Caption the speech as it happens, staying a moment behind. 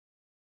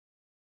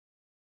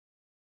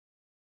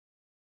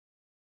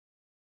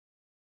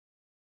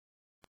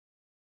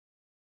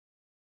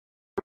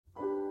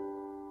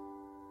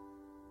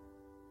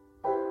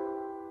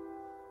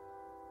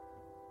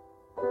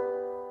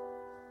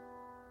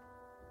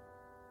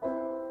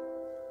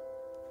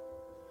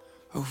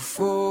Oh,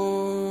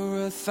 for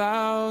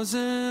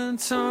 1,000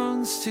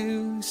 tongues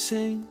to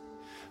sing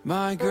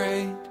my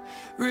great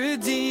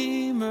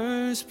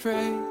Redeemer's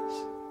praise,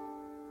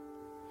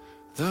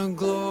 the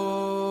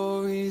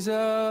glories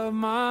of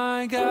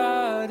my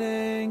God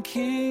and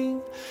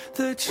King,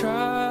 the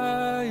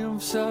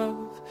triumphs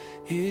of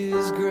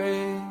His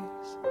grace.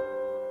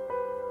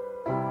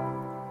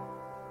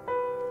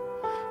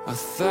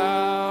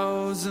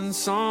 1,000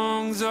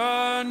 songs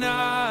are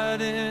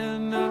not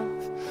enough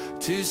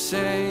to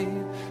say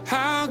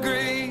how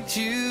great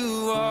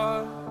you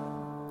are.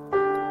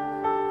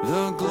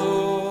 The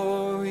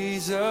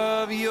glories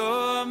of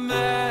your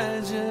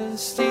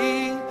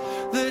majesty,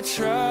 the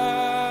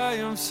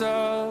triumphs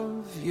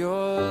of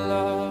your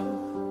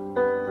love.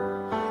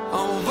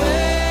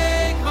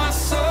 Awake my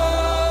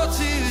soul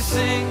to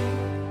sing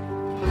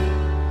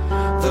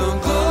the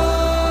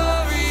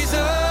glories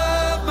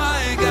of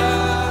my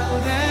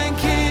God and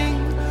King.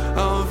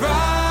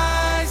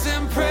 Arise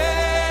and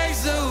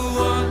praise the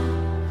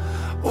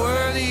one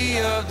worthy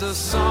of the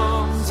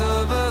songs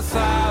of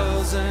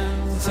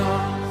 1,000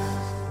 tongues.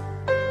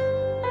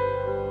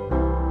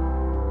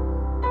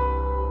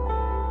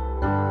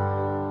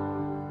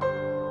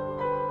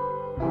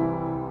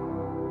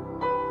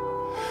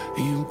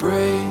 You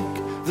break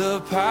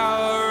the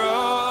power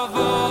of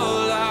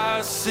all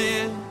our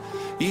sin.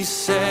 You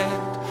set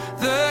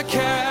the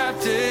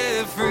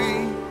captive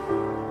free.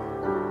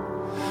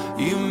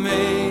 You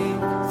make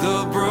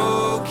the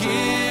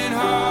broken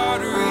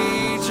heart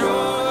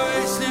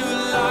rejoice. New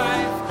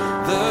life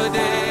the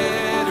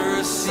dead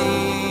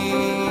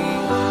receive.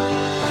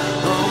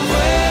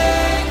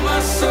 Awake my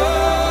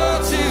soul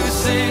to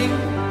sing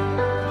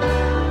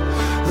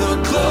the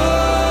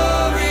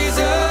glories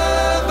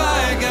of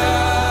my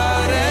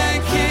God and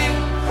King.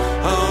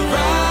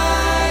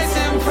 Arise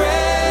and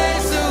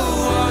praise the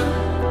one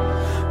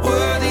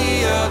worthy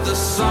of the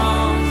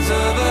songs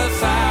of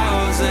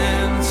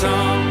 1,000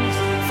 tongues.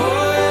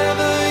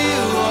 Forever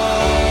you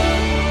are,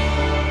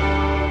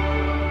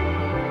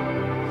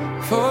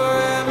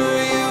 forever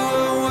you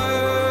are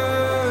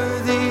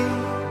worthy.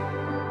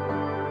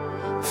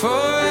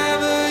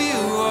 Forever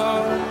you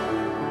are,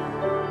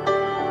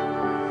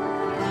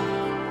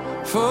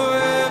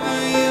 forever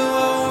you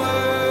are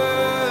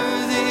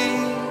worthy.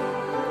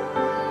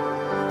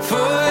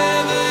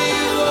 Forever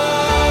you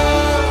are,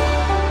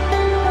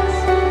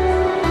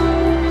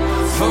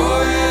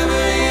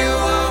 forever you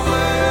are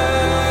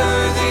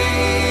worthy.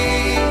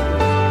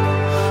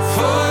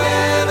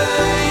 Forever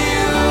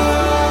you are.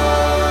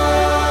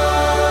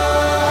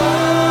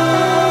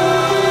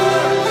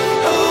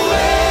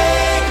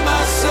 Awake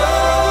my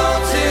soul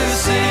to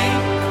sing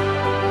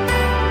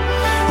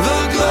the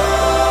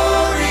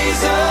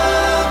glories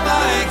of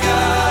my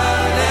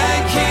God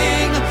and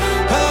King.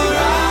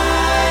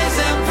 Arise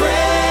and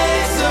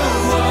praise the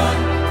one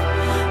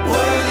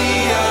worthy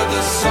of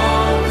the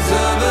songs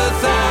of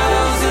 1,000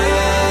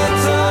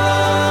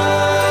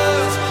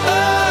 tongues.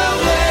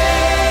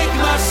 Awake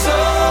my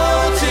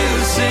soul to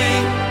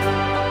sing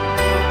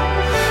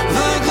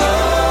the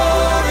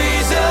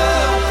glories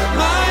of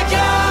my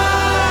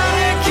God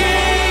and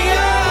King.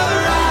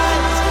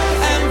 Arise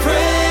and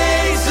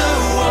praise the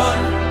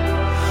one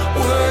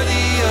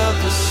worthy of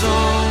the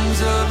songs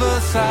of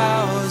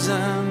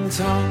 1,000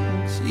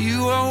 tongues. You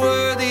are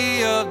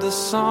worthy of the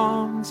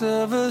songs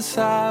of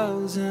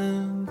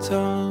 1,000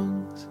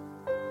 tongues.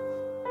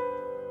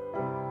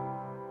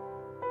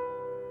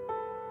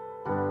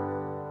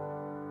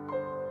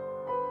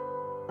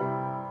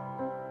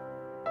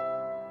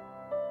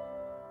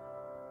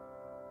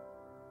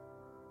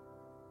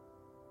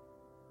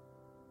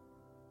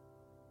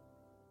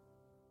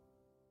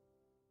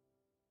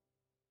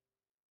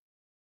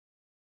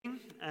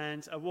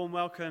 And a warm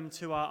welcome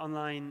to our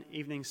online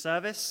evening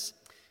service.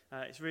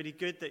 It's really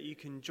good that you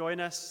can join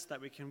us, that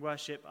we can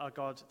worship our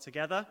God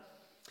together.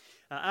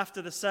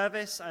 After the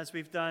service, as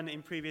we've done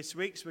in previous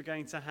weeks, we're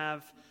going to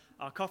have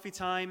our coffee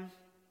time.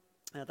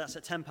 That's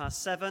at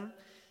 7:10.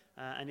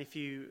 And if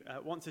you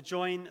want to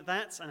join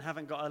that and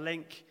haven't got a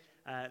link,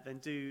 then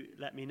do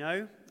let me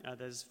know.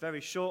 There's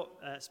very short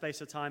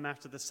space of time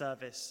after the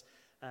service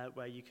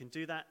where you can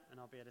do that, and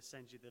I'll be able to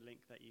send you the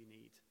link that you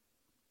need.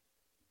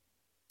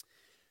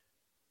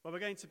 Well, we're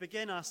going to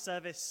begin our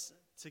service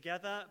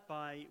together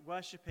by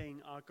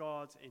worshipping our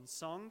God in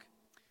song.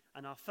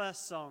 And our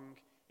first song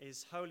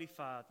is Holy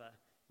Father,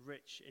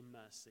 Rich in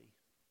Mercy.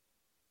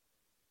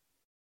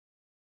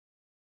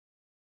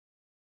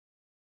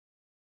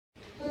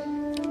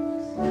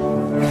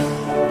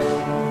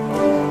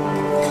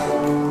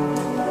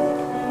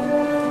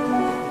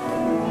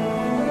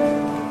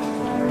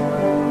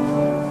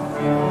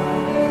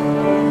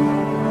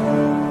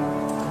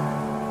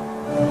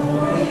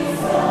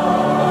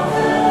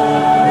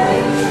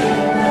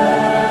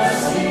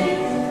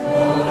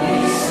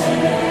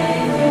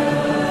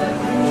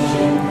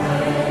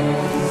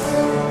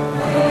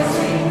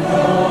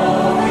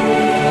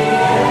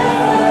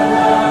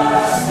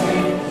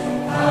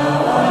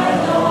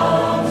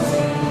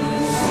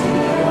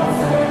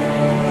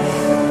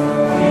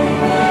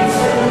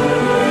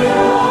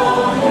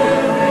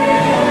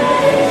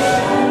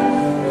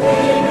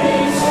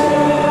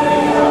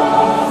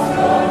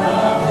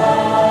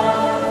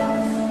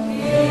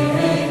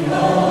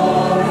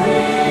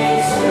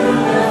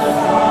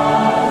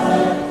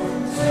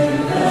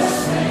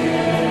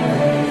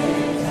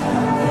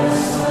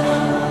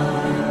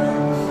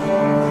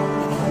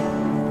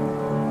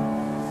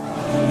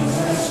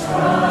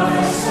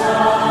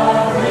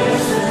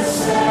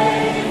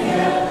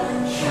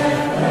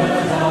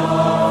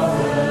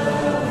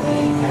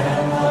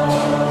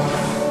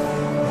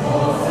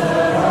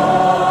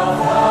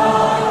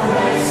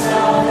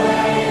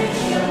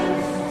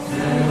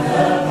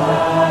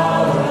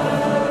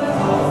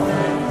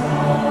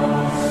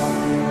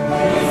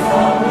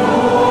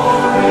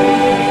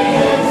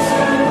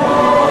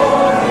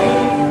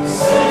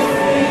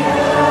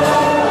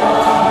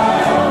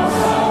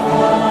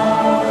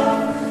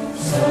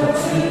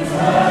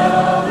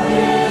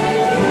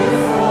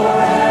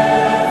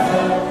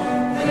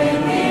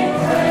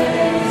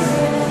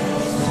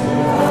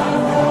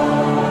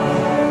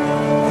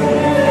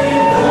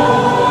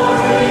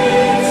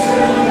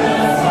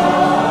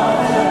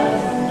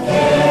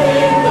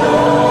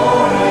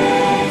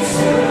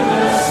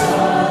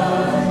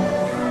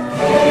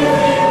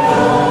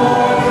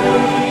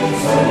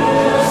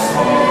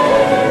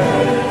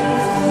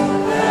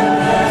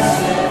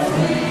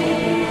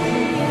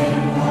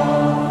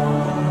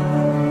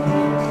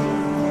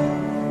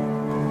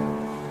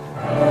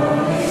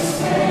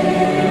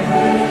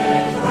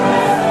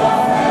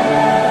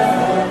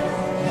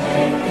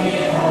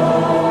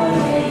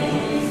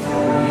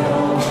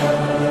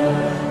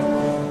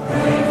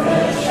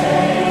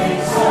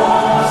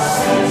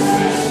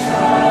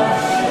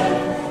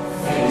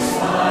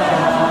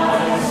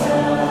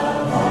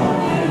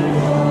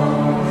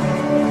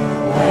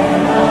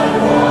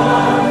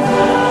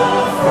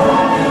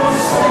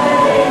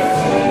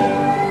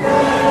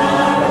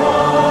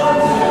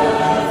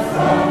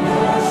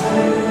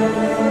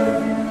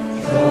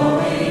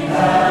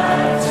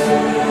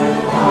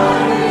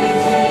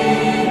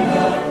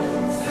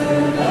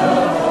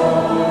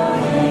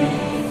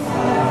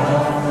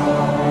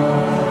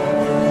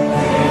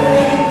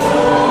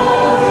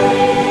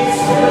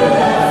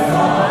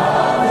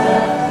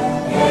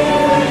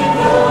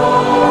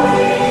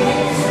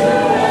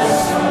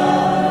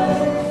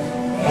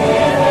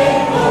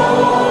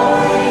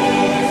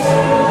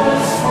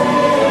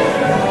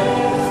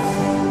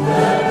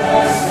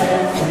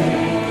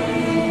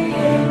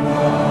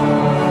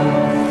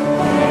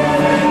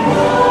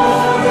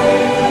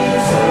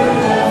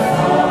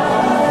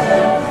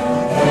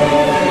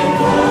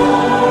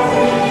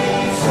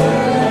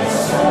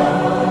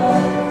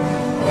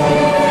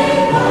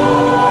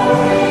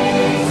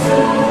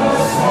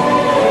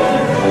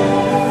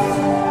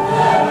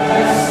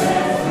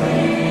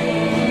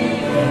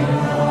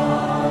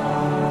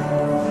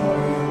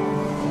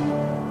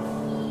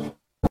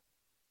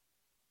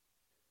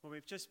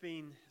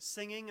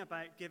 singing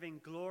about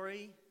giving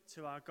glory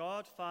to our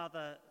God,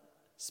 Father,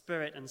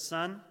 Spirit, and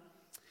Son.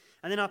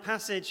 And in our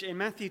passage in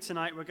Matthew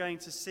tonight, we're going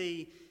to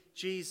see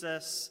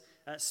Jesus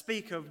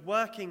speak of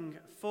working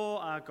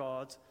for our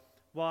God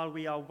while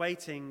we are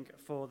waiting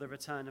for the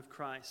return of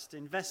Christ,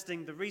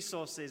 investing the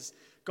resources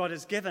God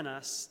has given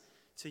us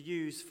to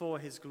use for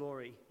his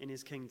glory in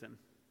his kingdom.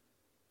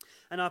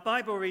 And our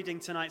Bible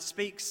reading tonight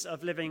speaks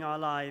of living our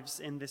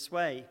lives in this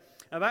way.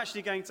 I'm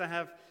actually going to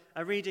have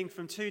a reading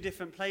from two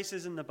different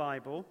places in the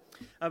Bible.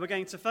 We're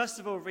going to first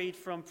of all read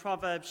from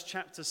Proverbs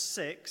chapter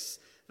 6,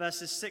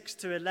 verses 6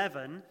 to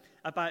 11,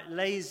 about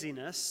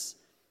laziness,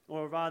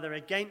 or rather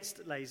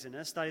against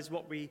laziness. That is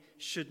what we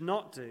should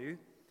not do.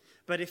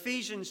 But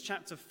Ephesians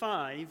chapter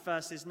 5,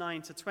 verses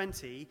 9 to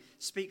 20,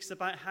 speaks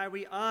about how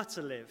we are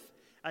to live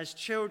as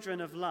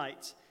children of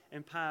light,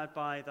 empowered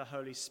by the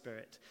Holy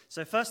Spirit.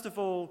 So first of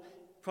all,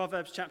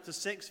 Proverbs chapter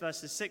 6,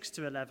 verses 6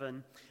 to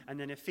 11, and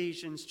then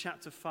Ephesians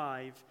chapter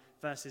 5,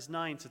 verses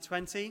 9 to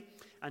 20,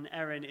 and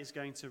Erin is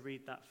going to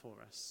read that for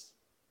us.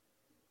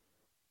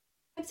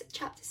 Proverbs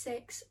chapter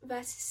 6,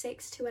 verses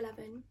 6 to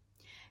 11.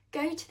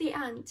 Go to the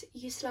ant,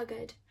 you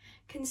sluggard,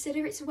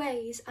 consider its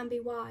ways and be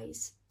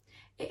wise.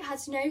 It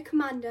has no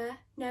commander,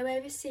 no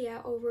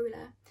overseer or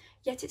ruler,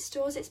 yet it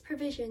stores its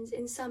provisions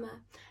in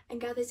summer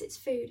and gathers its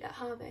food at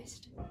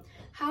harvest.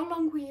 How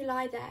long will you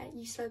lie there,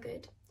 you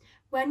sluggard?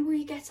 When will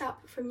you get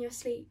up from your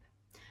sleep?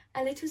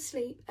 A little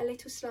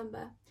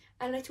slumber,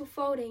 a little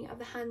folding of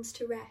the hands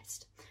to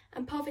rest,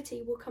 and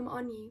poverty will come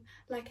on you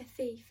like a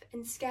thief,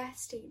 and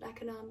scarcity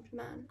like an armed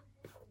man.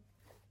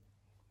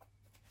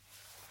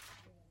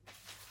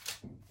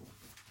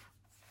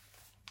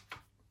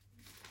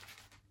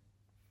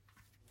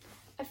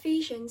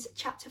 Ephesians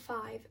chapter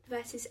 5,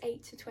 verses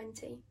 8 to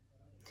 20.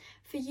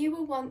 For you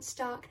were once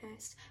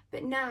darkness,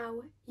 but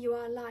now you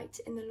are light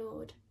in the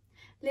Lord.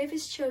 Live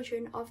as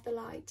children of the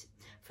light,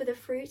 for the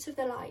fruit of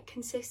the light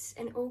consists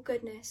in all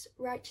goodness,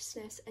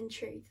 righteousness, and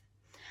truth.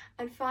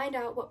 And find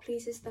out what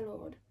pleases the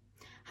Lord.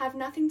 Have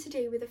nothing to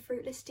do with the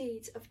fruitless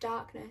deeds of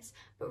darkness,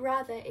 but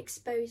rather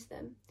expose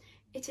them.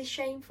 It is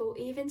shameful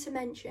even to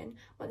mention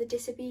what the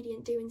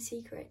disobedient do in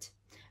secret.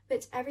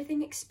 But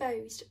everything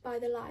exposed by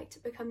the light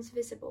becomes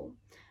visible,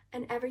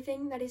 and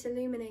everything that is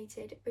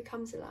illuminated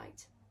becomes a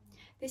light.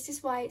 This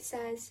is why it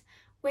says,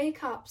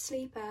 Wake up,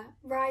 sleeper,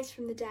 rise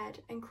from the dead,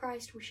 and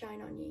Christ will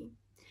shine on you.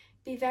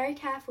 Be very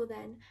careful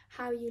then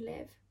how you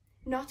live,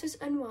 not as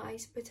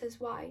unwise but as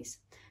wise,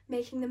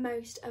 making the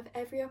most of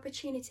every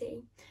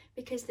opportunity,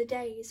 because the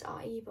days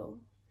are evil.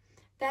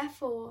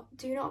 Therefore,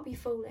 do not be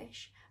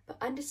foolish,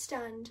 but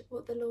understand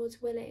what the Lord's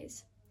will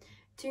is.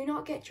 Do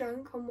not get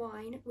drunk on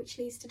wine, which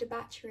leads to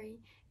debauchery.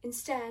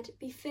 Instead,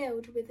 be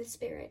filled with the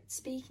Spirit,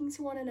 speaking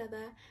to one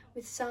another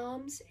with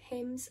psalms,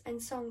 hymns,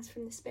 and songs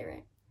from the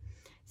Spirit.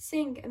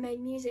 Sing and make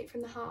music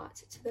from the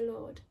heart to the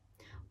Lord,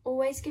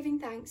 always giving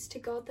thanks to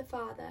God the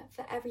Father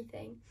for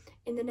everything,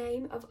 in the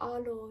name of our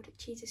Lord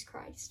Jesus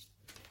Christ.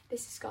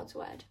 This is God's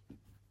word.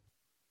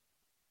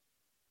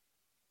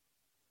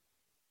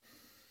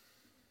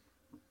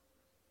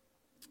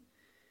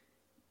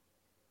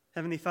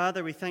 Heavenly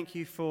Father, we thank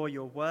you for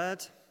your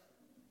word,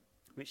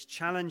 which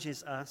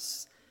challenges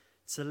us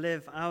to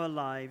live our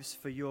lives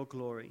for your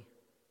glory.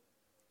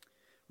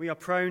 We are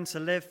prone to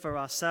live for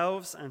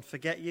ourselves and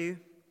forget you,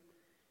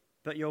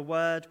 but your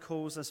word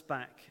calls us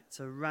back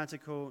to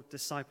radical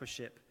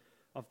discipleship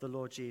of the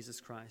Lord Jesus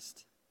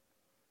Christ.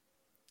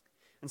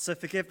 And so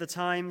forgive the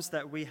times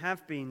that we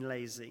have been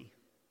lazy,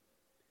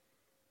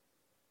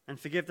 and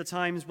forgive the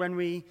times when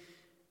we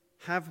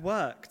have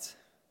worked,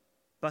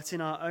 but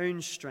in our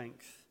own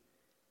strength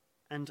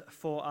and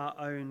for our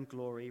own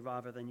glory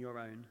rather than your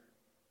own.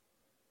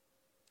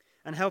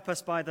 And help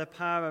us by the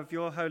power of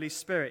your Holy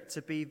Spirit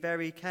to be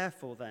very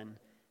careful then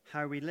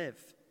how we live,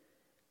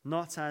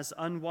 not as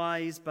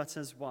unwise but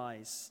as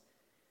wise,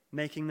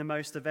 making the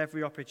most of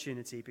every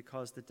opportunity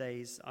because the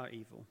days are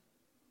evil.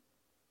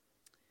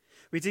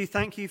 We do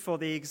thank you for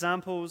the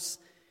examples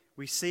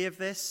we see of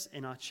this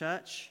in our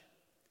church.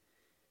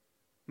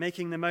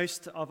 Making the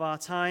most of our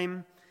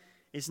time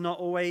is not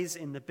always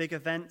in the big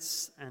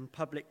events and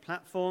public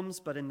platforms,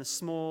 but in the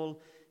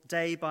small,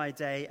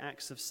 day-by-day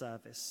acts of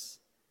service.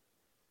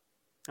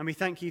 And we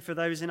thank you for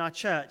those in our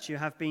church who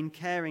have been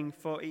caring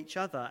for each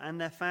other and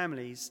their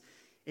families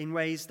in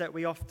ways that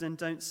we often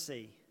don't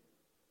see.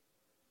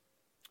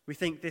 We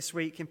think this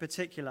week in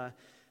particular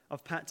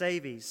of Pat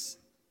Davies,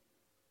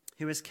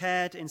 who has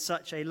cared in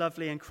such a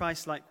lovely and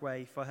Christ-like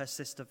way for her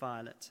sister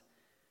Violet.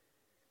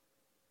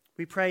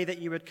 We pray that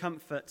you would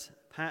comfort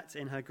Pat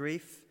in her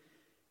grief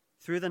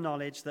through the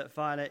knowledge that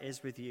Violet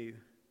is with you.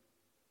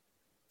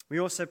 We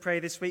also pray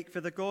this week for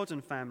the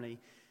Gordon family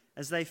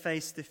as they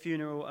face the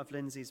funeral of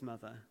Lindsay's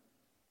mother.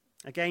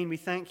 Again, we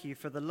thank you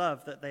for the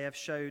love that they have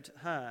showed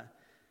her,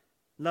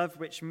 love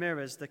which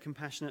mirrors the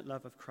compassionate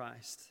love of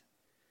Christ.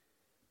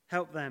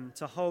 Help them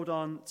to hold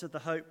on to the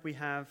hope we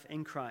have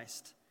in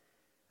Christ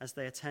as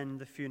they attend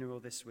the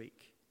funeral this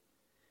week.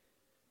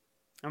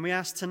 And we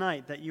ask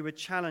tonight that you would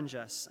challenge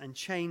us and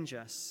change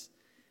us,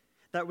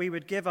 that we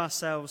would give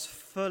ourselves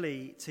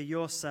fully to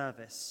your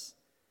service.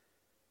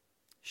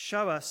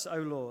 Show us, O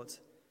Lord,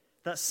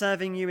 that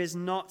serving you is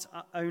not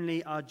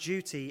only our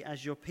duty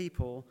as your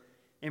people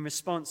in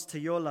response to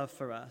your love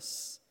for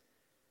us,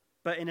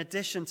 but in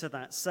addition to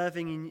that,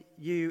 serving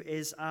you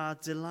is our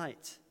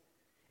delight.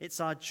 It's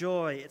our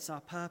joy, it's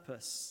our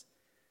purpose.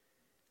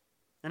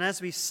 And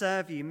as we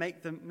serve you,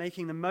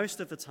 making the most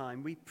of the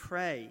time, we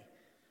pray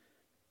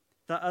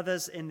that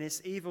others in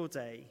this evil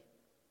day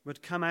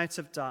would come out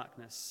of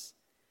darkness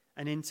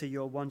and into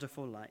your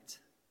wonderful light.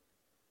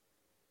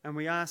 And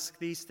we ask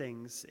these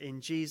things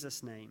in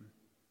Jesus' name.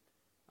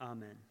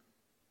 Amen.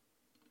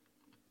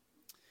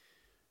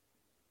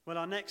 Well,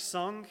 our next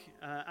song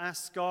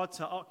asks God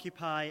to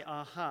occupy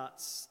our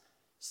hearts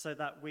so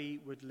that we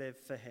would live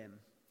for him.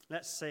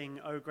 Let's sing,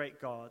 O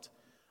Great God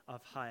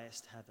of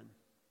Highest Heaven.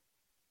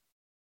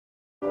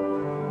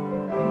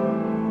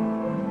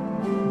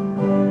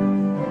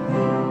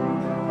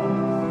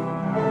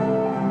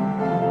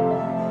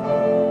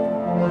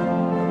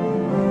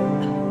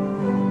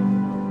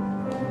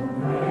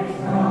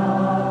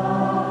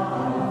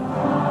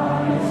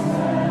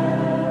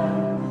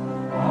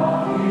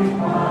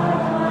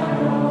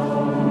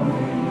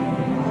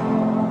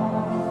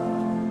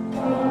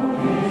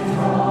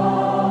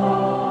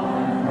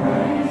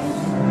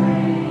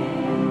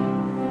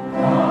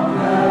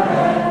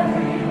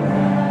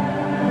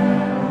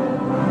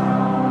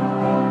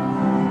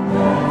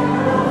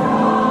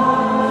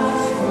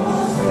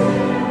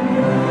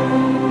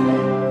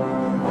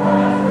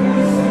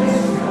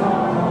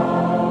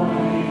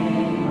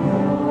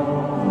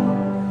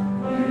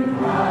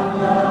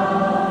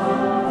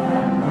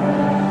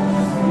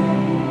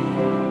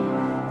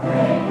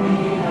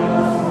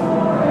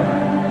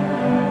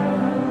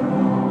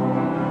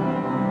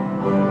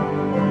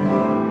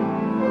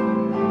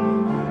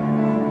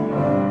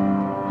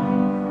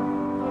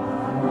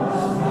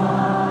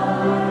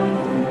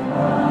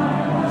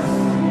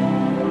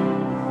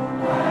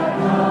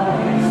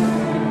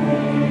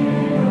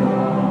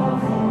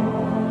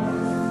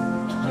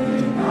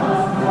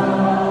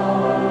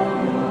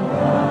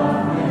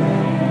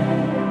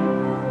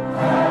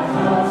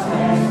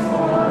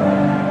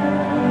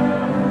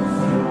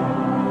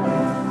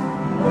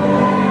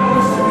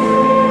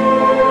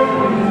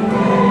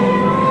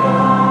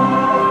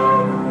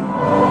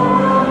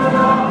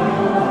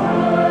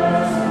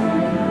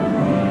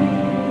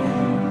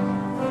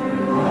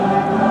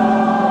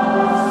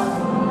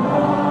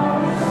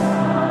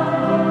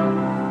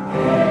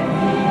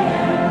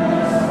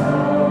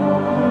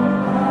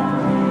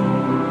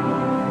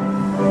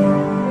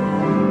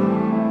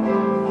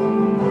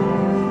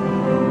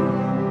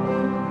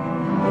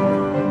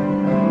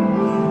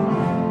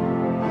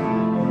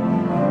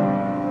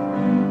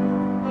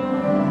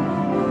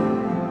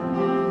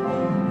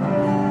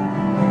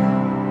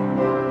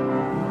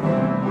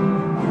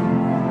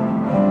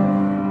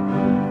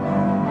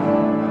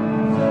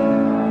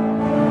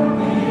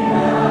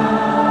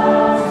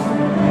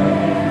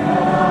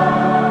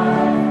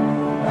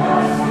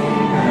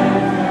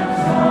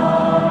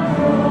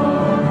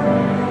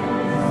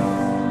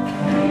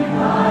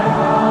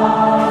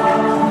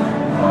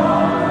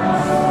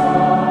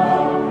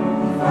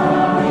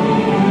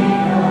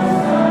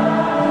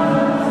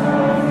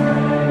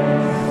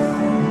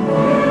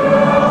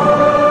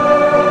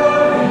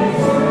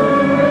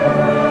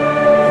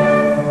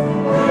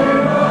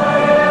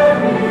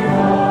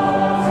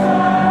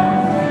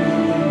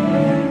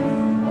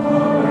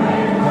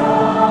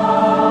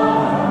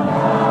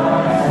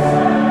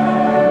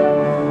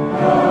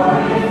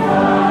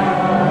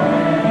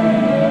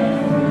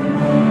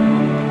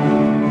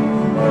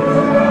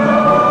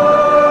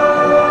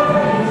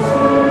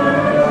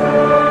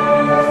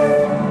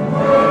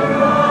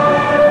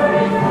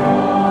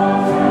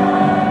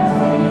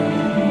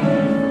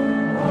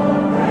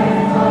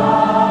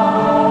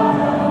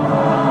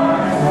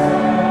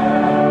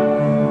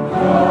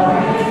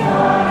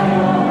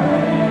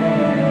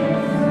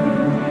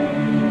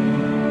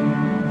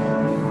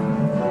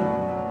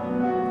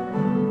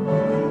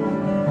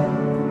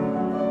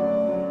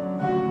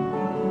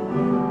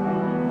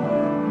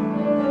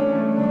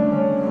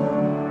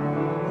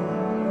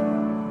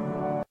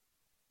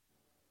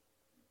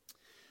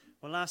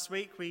 Last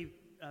week we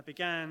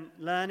began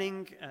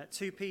learning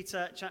 2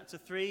 Peter chapter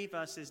 3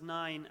 verses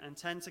 9 and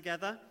 10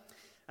 together.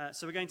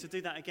 So we're going to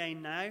do that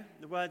again now.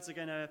 The words are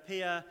going to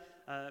appear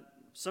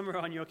somewhere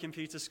on your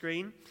computer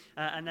screen,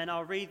 and then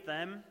I'll read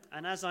them.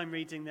 And as I'm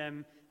reading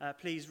them,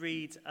 please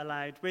read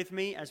aloud with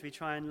me as we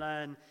try and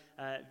learn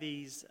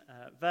these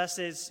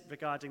verses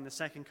regarding the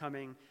second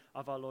coming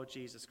of our Lord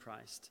Jesus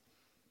Christ.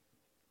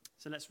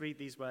 So let's read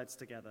these words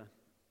together.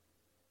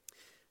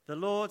 The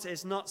Lord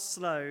is not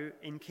slow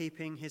in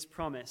keeping his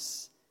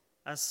promise,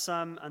 as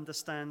some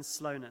understand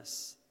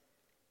slowness.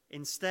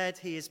 Instead,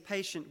 he is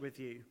patient with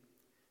you,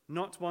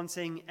 not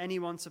wanting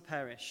anyone to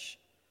perish,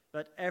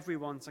 but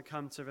everyone to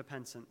come to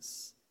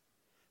repentance.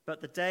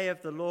 But the day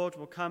of the Lord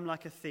will come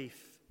like a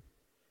thief.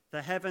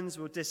 The heavens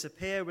will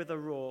disappear with a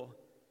roar,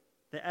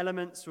 the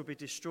elements will be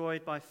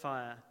destroyed by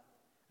fire,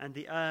 and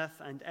the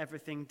earth and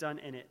everything done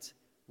in it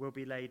will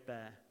be laid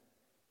bare.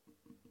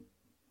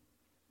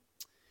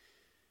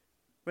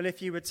 Well,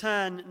 if you would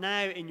turn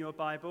now in your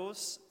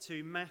Bibles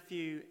to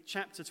Matthew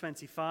chapter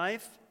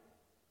 25,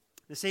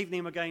 this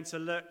evening we're going to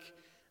look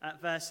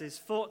at verses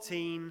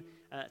 14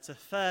 to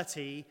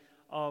 30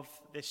 of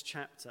this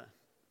chapter.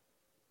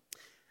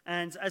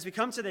 And as we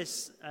come to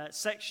this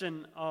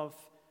section of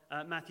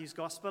Matthew's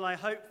Gospel, I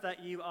hope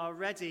that you are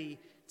ready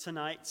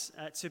tonight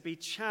to be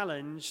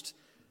challenged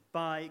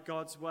by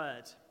God's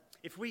word.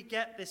 If we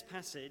get this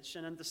passage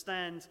and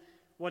understand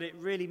what it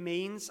really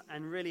means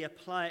and really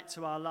apply it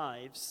to our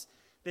lives,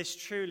 this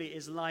truly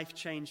is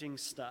life-changing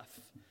stuff.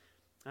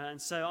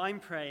 And so I'm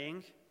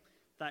praying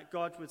that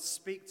God would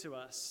speak to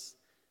us,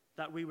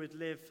 that we would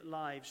live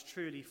lives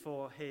truly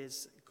for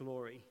his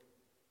glory.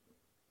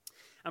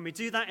 And we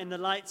do that in the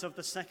light of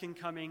the second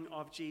coming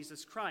of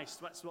Jesus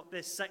Christ. That's what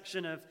this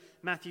section of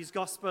Matthew's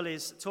Gospel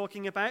is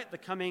talking about, the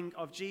coming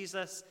of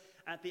Jesus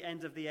at the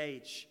end of the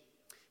age.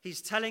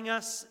 He's telling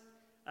us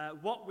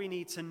what we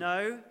need to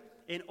know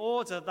in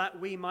order that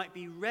we might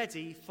be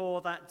ready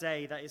for that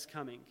day that is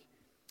coming.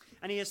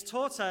 And he has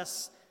taught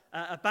us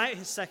about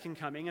his second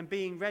coming and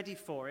being ready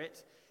for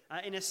it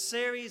in a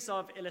series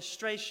of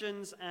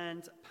illustrations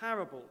and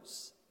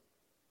parables.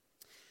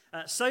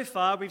 So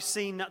far, we've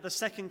seen that the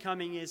second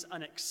coming is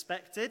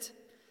unexpected.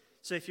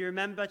 So if you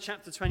remember,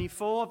 chapter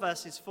 24,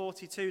 verses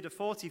 42 to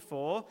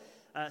 44,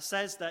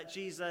 says that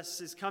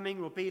Jesus'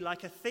 coming will be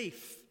like a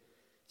thief.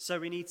 So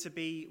we need to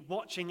be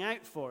watching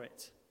out for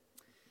it.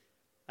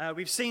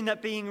 We've seen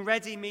that being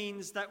ready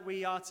means that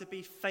we are to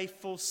be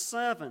faithful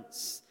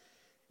servants.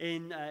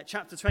 In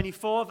chapter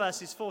 24,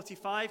 verses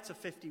 45 to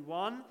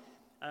 51,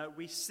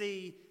 we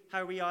see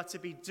how we are to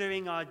be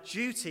doing our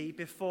duty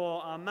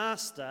before our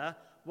master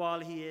while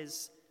he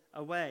is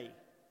away.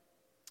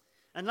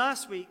 And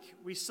last week,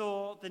 we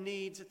saw the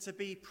need to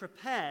be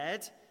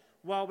prepared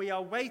while we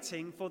are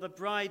waiting for the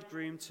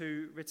bridegroom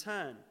to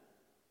return.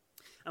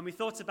 And we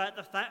thought about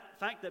the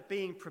fact that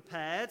being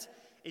prepared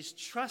is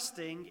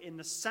trusting in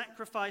the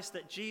sacrifice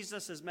that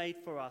Jesus has made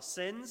for our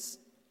sins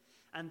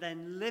and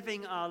then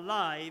living our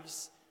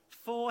lives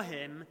for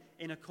him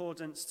in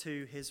accordance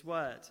to his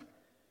word.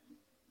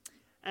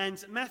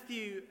 And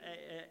Matthew,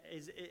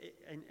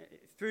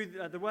 through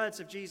the words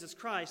of Jesus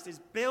Christ, is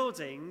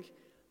building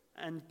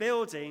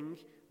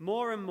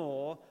more and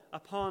more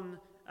upon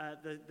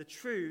the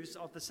truths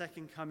of the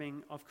second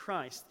coming of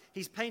Christ.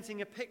 He's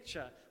painting a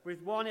picture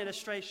with one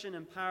illustration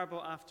and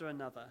parable after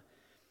another.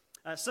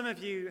 Some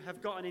of you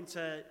have gotten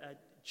into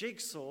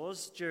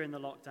jigsaws during the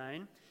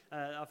lockdown.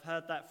 I've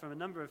heard that from a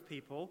number of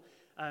people.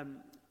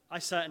 I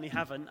certainly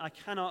haven't. I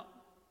cannot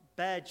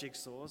bear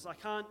jigsaws. I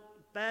can't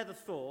bear the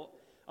thought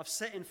of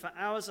sitting for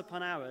hours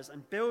upon hours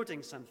and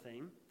building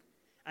something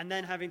and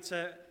then having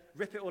to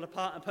rip it all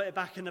apart and put it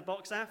back in the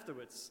box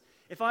afterwards.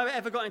 If I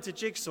ever got into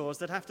jigsaws,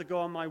 they'd have to go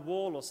on my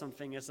wall or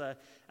something as a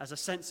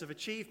sense of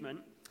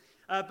achievement.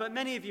 But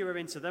many of you are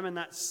into them, and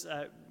that's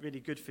really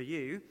good for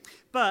you.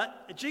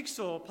 But a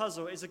jigsaw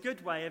puzzle is a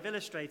good way of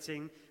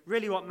illustrating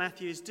really what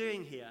Matthew is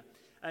doing here.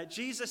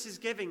 Jesus is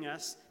giving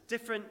us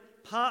different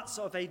parts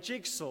of a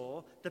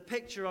jigsaw, the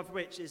picture of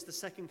which is the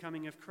second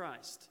coming of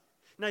Christ.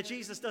 Now,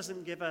 Jesus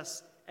doesn't give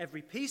us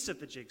every piece of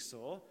the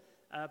jigsaw,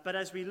 but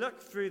as we look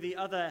through the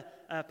other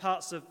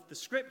parts of the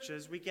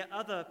scriptures, we get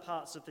other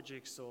parts of the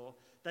jigsaw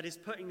that is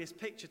putting this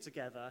picture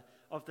together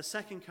of the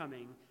second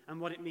coming and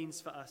what it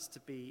means for us to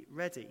be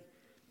ready.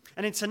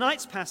 And in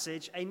tonight's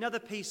passage, another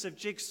piece of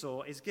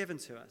jigsaw is given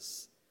to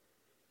us.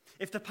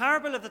 If the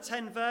parable of the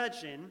 10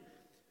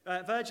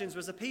 virgins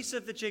was a piece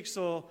of the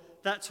jigsaw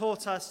that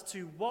taught us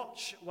to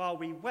watch while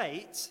we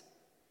wait,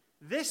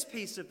 this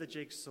piece of the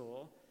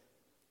jigsaw,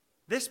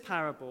 this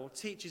parable,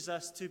 teaches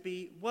us to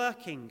be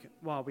working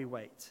while we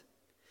wait,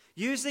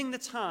 using the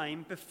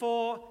time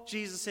before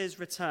Jesus'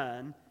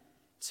 return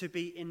to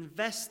be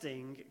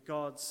investing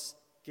God's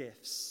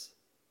gifts.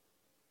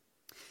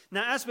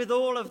 Now, as with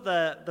all of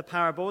the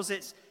parables,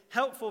 it's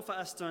helpful for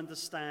us to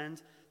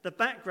understand the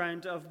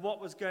background of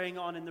what was going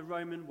on in the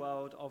Roman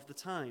world of the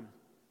time.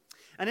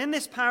 And in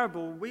this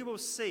parable, we will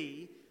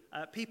see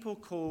people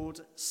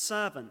called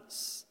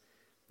servants.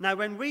 Now,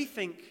 when we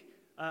think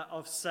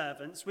of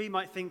servants, we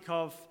might think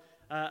of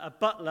a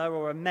butler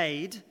or a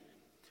maid,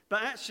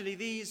 but actually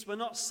these were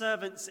not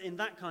servants in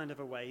that kind of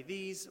a way.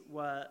 These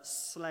were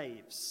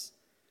slaves.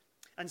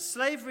 And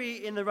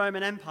slavery in the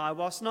Roman Empire,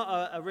 whilst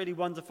not a really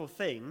wonderful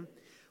thing,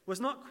 was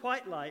not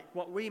quite like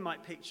what we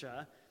might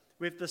picture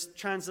with the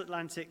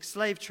transatlantic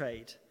slave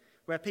trade,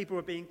 where people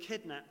were being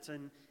kidnapped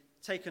and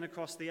taken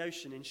across the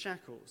ocean in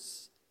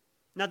shackles.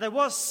 Now, there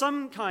was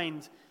some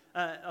kind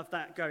of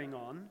that going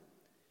on,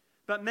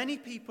 but many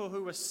people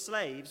who were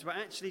slaves were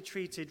actually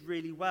treated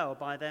really well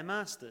by their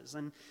masters,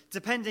 and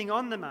depending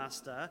on the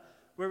master,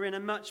 were in a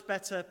much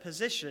better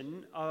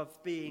position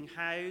of being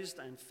housed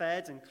and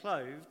fed and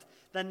clothed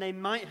than they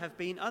might have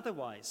been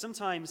otherwise.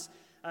 Sometimes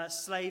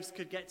slaves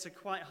could get to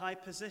quite high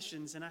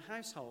positions in a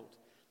household,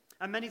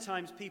 and many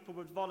times people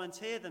would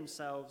volunteer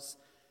themselves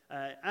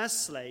as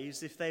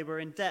slaves if they were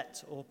in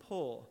debt or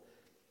poor.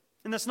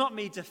 And that's not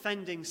me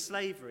defending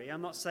slavery.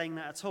 I'm not saying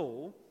that at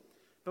all.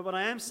 But what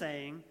I am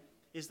saying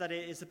is that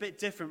it is a bit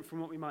different from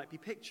what we might be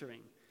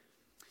picturing.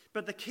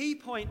 But the key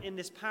point in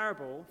this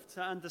parable,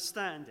 to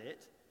understand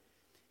it,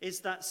 is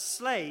that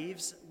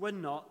slaves were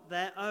not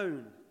their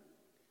own.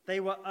 They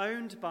were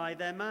owned by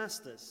their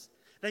masters.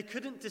 They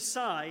couldn't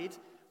decide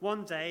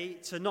one day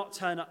to not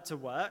turn up to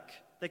work.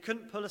 They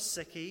couldn't pull a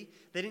sickie.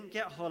 They didn't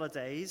get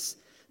holidays.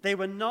 They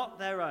were not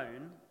their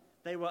own.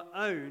 They were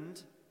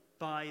owned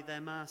by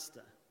their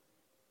master.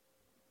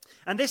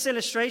 And this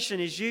illustration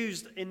is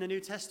used in the New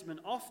Testament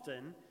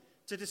often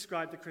to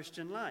describe the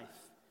Christian life.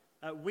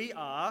 We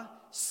are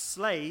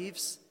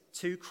slaves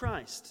to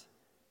Christ.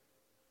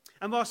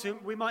 And whilst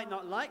we might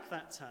not like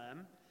that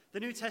term, the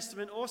New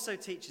Testament also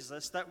teaches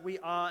us that we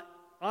are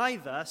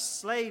either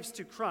slaves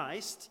to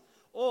Christ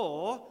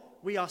or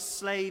we are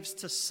slaves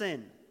to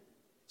sin.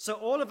 So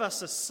all of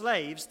us are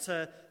slaves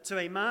to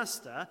a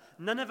master.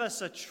 None of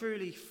us are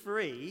truly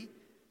free.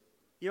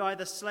 You're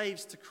either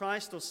slaves to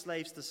Christ or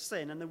slaves to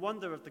sin. And the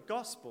wonder of the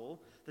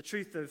gospel, the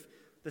truth of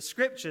the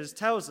scriptures,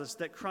 tells us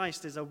that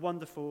Christ is a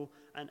wonderful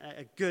and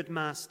a good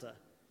master,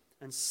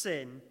 and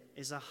sin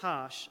is a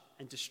harsh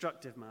and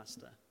destructive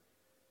master.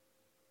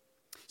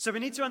 So we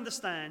need to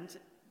understand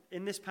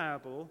in this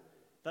parable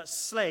that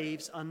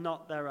slaves are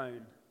not their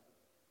own.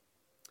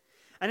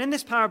 And in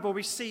this parable,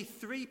 we see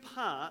three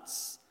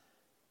parts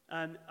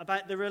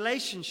about the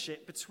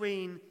relationship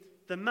between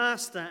the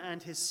master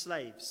and his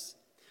slaves.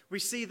 We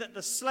see that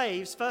the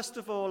slaves, first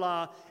of all,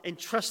 are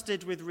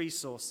entrusted with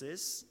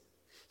resources.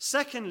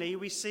 Secondly,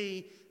 we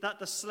see that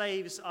the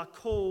slaves are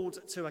called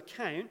to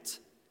account.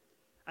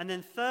 And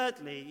then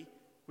thirdly,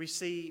 we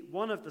see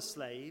one of the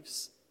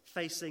slaves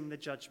facing the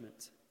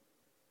judgment.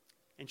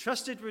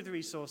 Entrusted with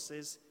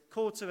resources,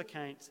 called to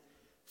account,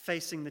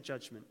 facing the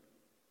judgment.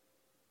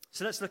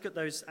 So let's look at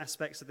those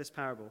aspects of this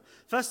parable.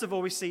 First of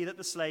all, we see that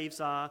the slaves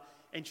are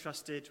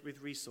entrusted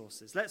with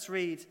resources. Let's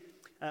read,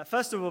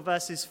 first of all,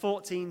 verses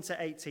 14 to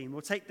 18.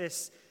 We'll take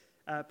this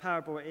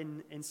parable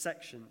in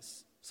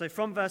sections. So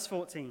from verse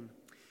 14,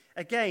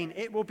 again,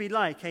 it will be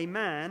like a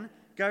man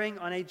going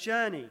on a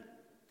journey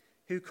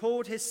who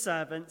called his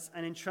servants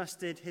and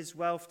entrusted his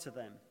wealth to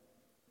them.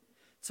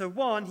 To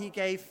one he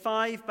gave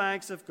 5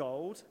 bags of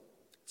gold,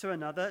 to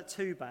another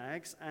 2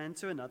 bags, and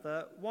to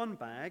another 1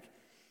 bag,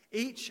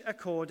 each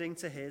according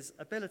to his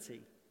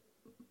ability.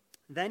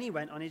 Then he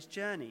went on his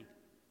journey.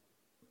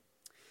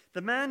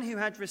 The man who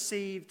had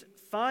received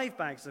 5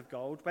 bags of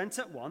gold went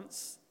at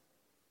once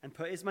and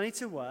put his money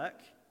to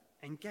work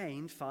and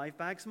gained 5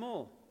 bags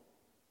more.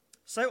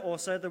 So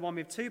also the one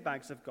with 2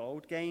 bags of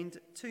gold gained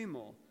 2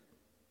 more.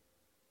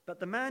 But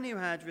the man who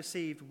had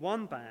received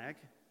 1 bag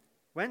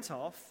went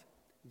off,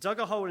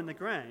 dug a hole in the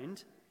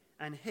ground,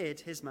 and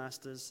hid his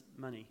master's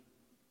money.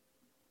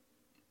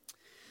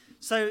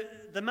 So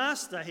the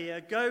master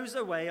here goes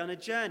away on a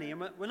journey,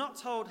 and we're not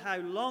told how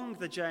long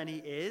the journey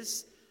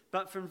is,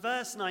 but from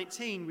verse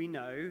 19 we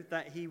know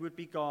that he would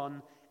be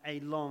gone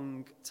a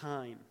long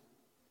time.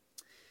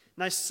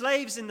 Now,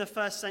 slaves in the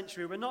first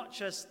century were not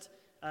just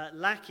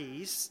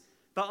lackeys,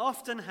 but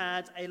often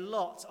had a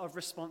lot of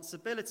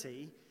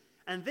responsibility,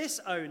 and this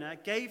owner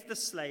gave the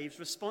slaves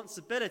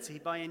responsibility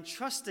by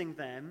entrusting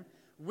them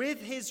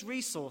with his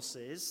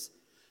resources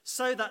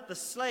so that the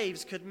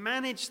slaves could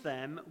manage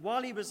them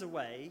while he was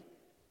away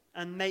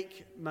and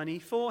make money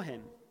for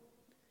him.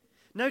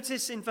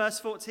 Notice in verse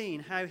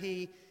 14 how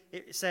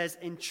it says,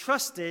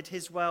 entrusted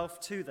his wealth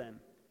to them.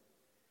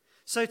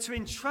 So to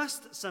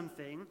entrust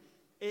something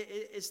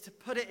is to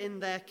put it in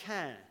their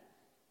care.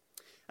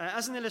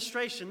 As an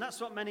illustration,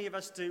 that's what many of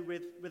us do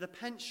with a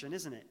pension,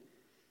 isn't it?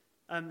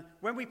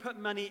 When we put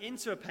money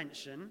into a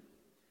pension,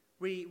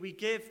 we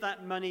give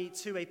that money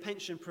to a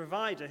pension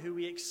provider who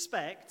we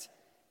expect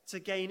to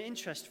gain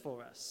interest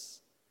for us.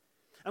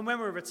 And when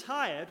we're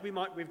retired, we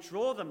might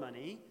withdraw the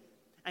money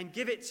and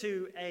give it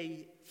to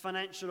a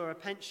financial or a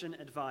pension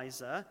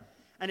advisor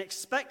and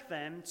expect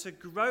them to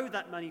grow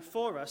that money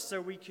for us so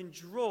we can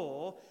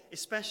draw,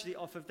 especially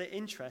off of the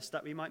interest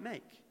that we might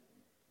make.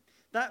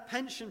 That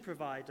pension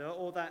provider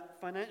or that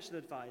financial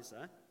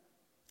advisor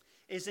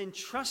is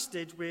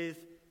entrusted with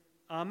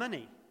our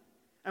money,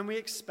 and we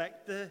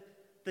expect the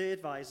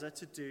advisor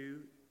to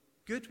do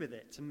good with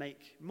it, to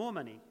make more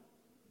money.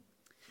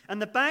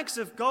 And the bags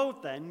of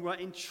gold then were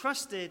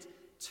entrusted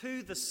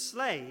to the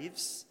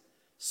slaves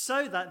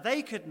so that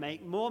they could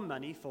make more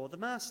money for the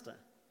master.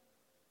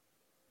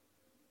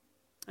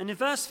 And in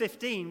verse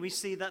 15, we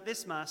see that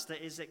this master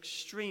is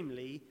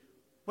extremely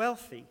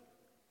wealthy.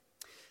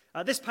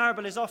 This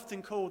parable is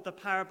often called the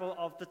parable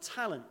of the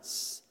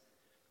talents.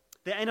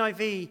 The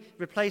NIV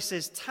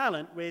replaces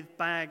talent with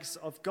bags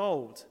of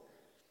gold.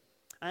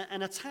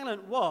 And a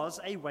talent was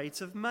a weight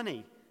of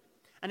money.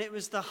 And it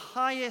was the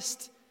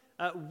highest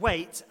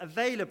weight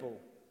available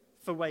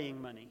for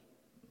weighing money.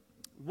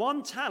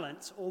 1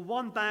 talent or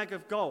 1 bag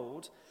of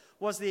gold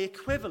was the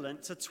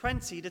equivalent to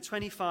 20 to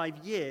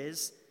 25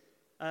 years'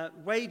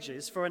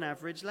 wages for an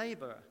average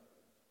labourer.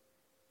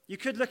 You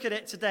could look at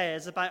it today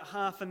as about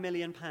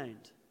 £500,000.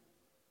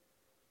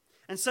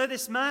 And so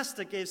this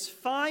master gives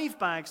 5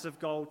 bags of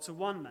gold to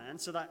one man,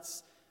 so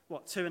that's,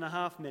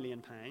 £2.5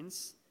 million,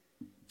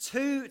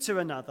 2 to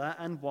another,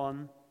 and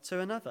 1 to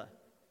another.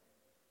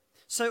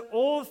 So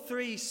all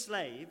 3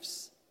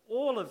 slaves,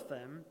 all of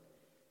them,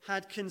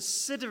 had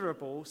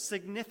considerable,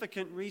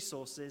 significant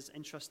resources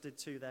entrusted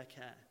to their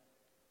care.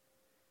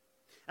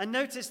 And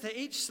notice that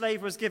each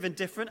slave was given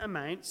different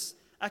amounts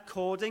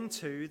according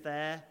to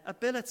their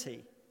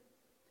ability.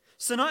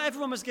 So not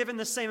everyone was given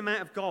the same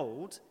amount of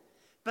gold,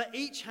 but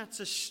each had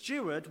to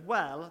steward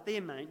well the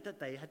amount that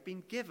they had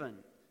been given.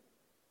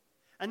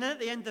 And then at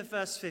the end of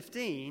verse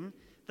 15,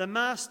 the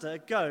master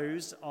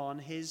goes on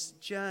his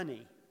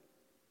journey.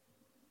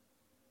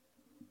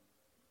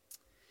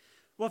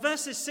 Well,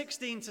 verses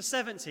 16 to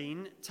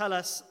 17 tell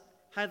us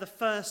how the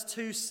first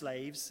 2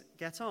 slaves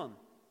get on.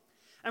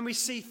 And we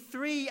see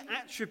 3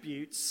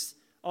 attributes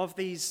of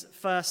these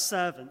first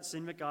servants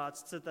in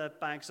regards to the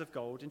bags of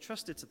gold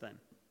entrusted to them.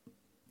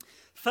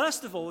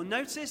 First of all,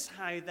 notice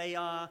how they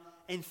are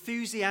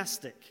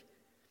enthusiastic.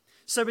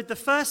 So with the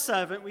first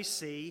servant, we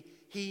see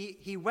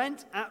he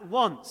went at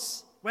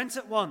once.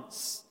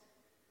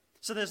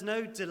 So there's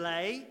no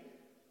delay.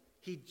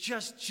 He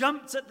just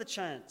jumped at the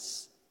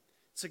chance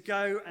to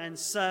go and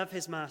serve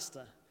his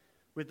master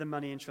with the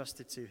money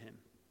entrusted to him.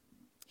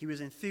 He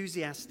was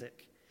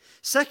enthusiastic.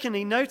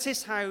 Secondly,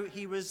 notice how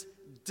he was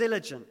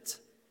diligent.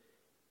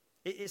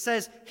 It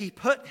says he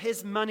put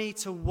his money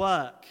to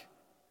work.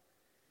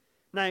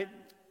 Now,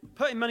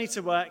 putting money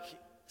to work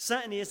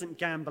certainly isn't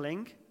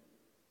gambling.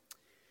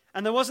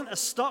 And there wasn't a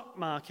stock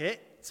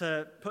market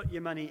to put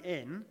your money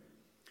in.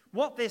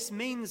 What this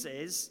means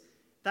is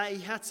that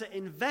he had to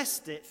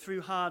invest it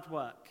through hard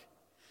work.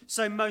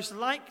 So most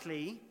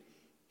likely,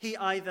 he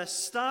either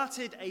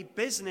started a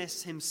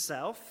business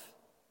himself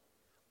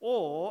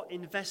or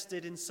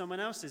invested in someone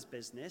else's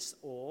business,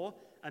 or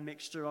a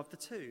mixture of the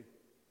two.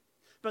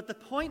 But the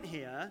point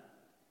here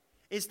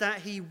is that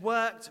he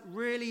worked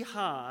really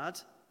hard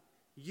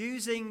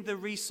using the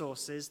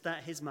resources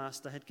that his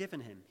master had given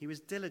him. He was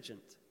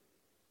diligent.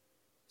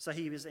 So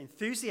he was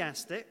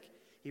enthusiastic,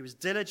 he was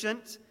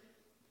diligent,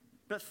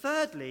 but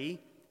thirdly,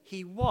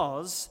 he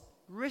was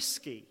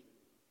risky.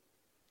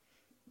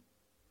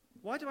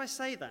 Why do I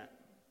say that?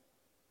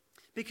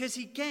 Because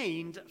he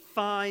gained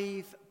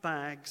 5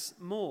 bags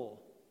more,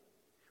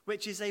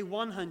 which is a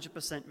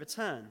 100%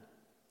 return.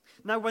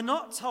 Now, we're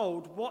not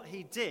told what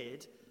he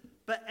did,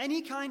 but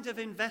any kind of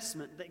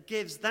investment that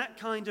gives that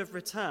kind of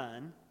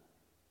return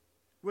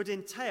would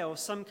entail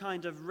some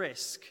kind of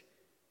risk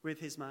with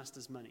his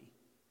master's money.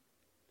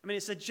 I mean,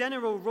 it's a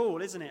general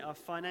rule, isn't it, of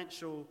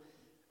financial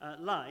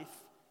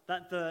life,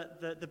 that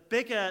the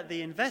bigger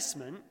the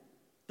investment,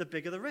 the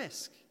bigger the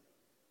risk.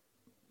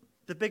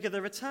 The bigger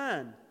the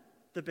return,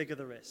 the bigger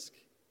the risk.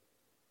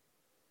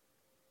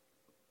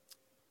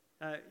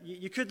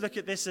 You could look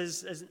at this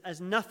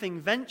as nothing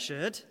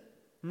ventured,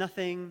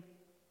 nothing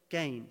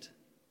gained.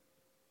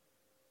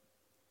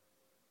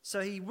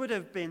 So he would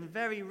have been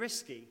very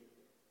risky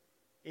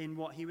in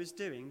what he was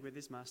doing with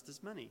his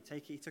master's money.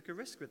 He took a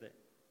risk with it.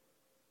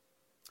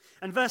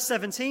 And verse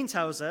 17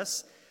 tells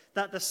us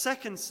that the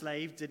second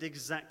slave did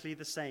exactly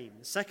the same.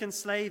 The second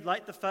slave,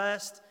 like the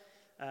first,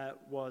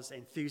 was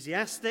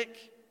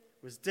enthusiastic,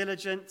 was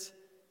diligent,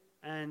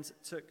 and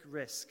took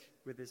risk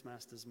with his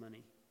master's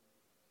money.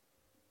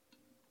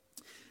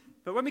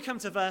 But when we come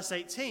to verse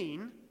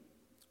 18,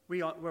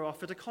 we're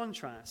offered a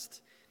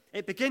contrast.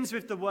 It begins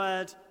with the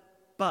word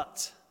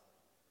but.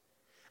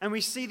 And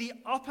we see the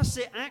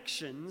opposite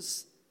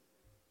actions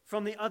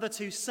from the other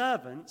 2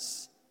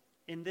 servants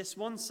in this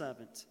one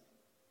servant.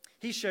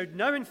 He showed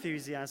no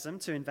enthusiasm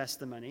to invest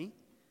the money.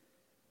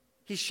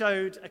 He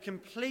showed a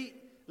complete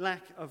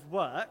lack of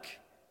work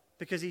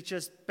because he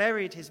just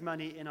buried his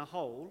money in a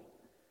hole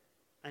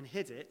and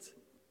hid it.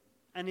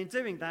 And in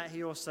doing that,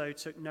 he also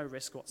took no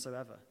risk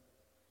whatsoever.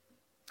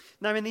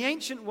 Now, in the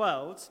ancient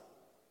world,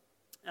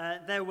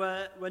 there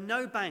were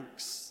no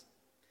banks.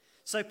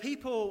 So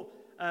people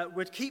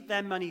would keep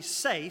their money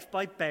safe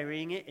by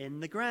burying it in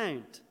the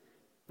ground.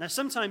 Now,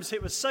 sometimes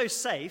it was so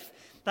safe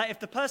that if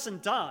the person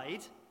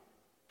died,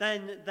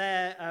 then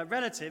their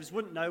relatives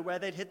wouldn't know where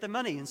they'd hid the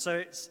money, and so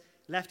it's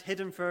left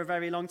hidden for a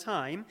very long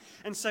time.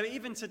 And so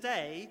even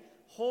today,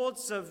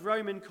 hoards of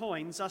Roman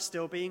coins are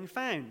still being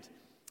found.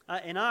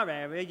 In our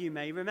area, you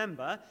may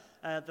remember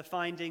the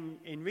finding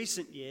in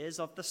recent years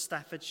of the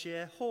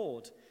Staffordshire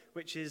hoard,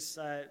 which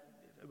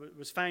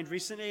was found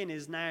recently and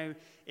is now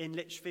in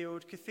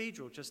Lichfield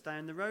Cathedral, just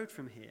down the road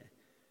from here.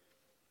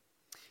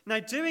 Now,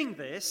 doing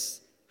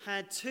this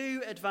had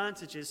 2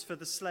 advantages for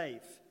the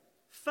slave.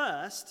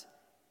 First,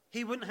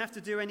 he wouldn't have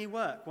to do any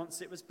work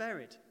once it was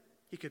buried.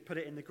 He could put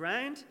it in the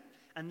ground,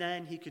 and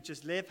then he could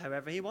just live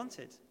however he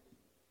wanted.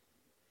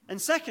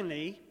 And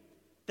secondly,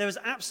 there was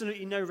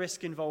absolutely no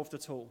risk involved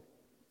at all.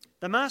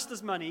 The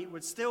master's money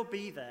would still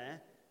be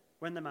there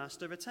when the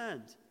master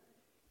returned.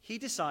 He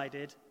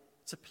decided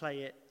to play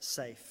it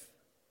safe.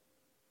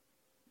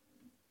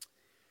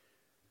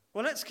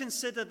 Well, let's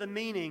consider the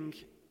meaning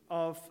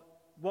of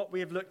what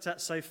we have looked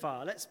at so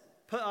far. Let's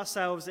put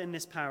ourselves in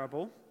this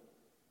parable.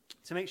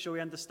 to make sure we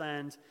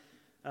understand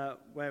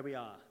where we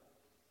are.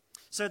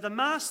 So the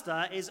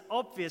master is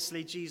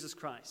obviously Jesus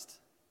Christ,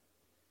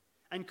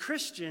 and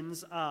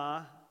Christians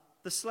are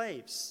the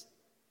slaves.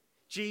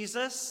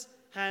 Jesus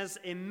has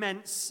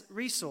immense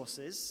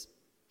resources.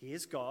 He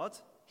is God.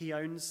 He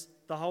owns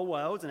the whole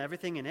world and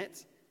everything in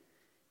it.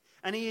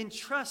 And he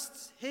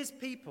entrusts his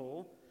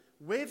people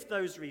with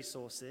those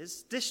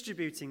resources,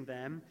 distributing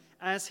them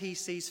as he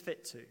sees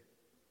fit to.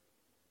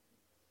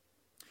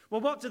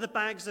 Well, what do the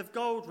bags of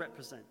gold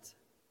represent?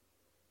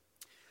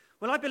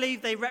 Well, I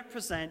believe they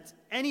represent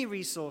any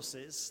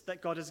resources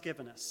that God has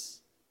given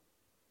us.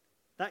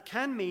 That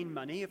can mean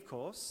money, of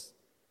course,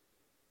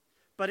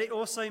 but it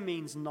also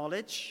means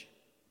knowledge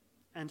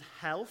and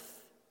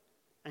health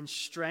and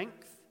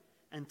strength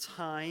and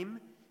time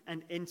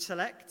and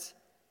intellect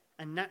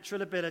and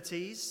natural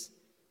abilities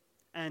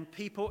and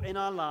people in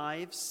our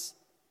lives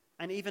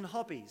and even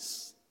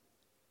hobbies.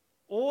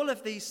 All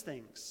of these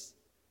things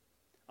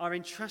are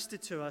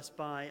entrusted to us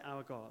by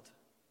our God.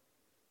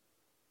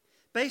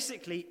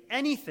 Basically,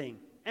 anything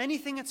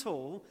at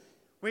all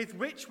with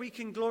which we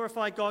can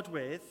glorify God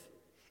with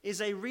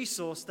is a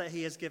resource that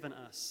he has given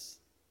us.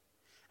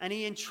 And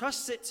he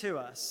entrusts it to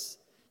us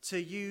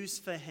to use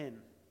for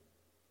him.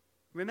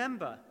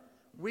 Remember,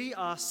 we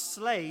are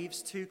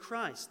slaves to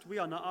Christ. We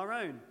are not our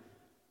own.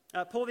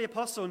 Paul the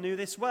Apostle knew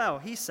this well.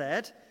 He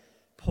said,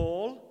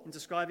 Paul, in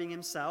describing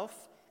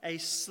himself, a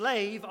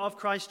slave of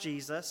Christ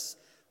Jesus,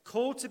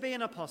 called to be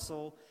an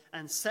apostle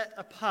and set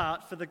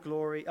apart for the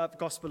glory of the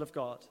gospel of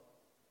God.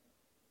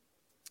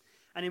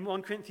 And in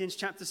 1 Corinthians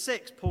chapter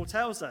 6, Paul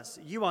tells us,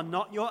 you are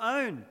not your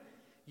own.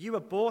 You were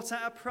bought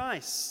at a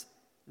price.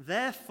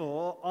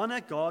 Therefore, honor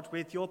God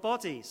with your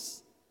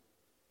bodies.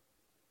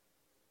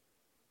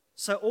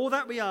 So all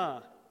that we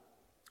are,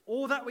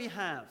 all that we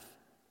have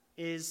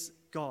is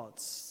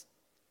God's.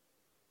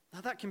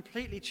 Now that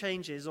completely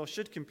changes, or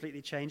should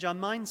completely change, our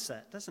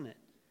mindset, doesn't it?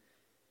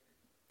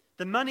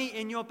 The money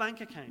in your bank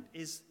account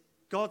is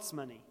God's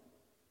money.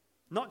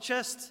 Not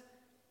just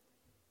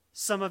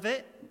some of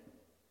it,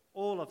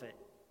 all of it.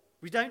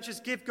 We don't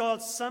just give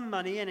God some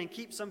money and then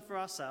keep some for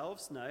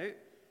ourselves. No,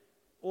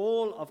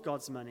 all of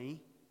God's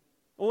money,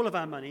 all of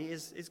our money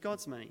is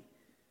God's money.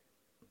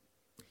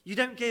 You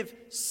don't give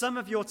some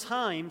of your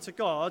time to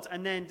God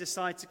and then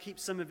decide to keep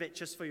some of it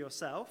just for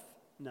yourself.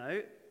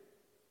 No,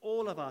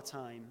 all of our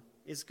time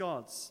is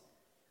God's,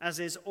 as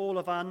is all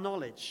of our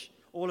knowledge,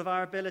 all of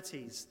our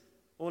abilities,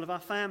 all of our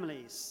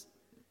families.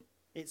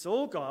 It's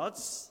all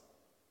God's,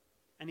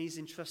 and he's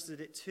entrusted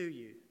it to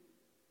you.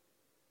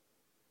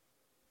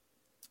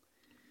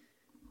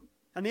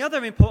 And the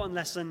other important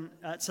lesson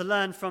to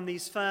learn from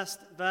these first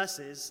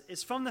verses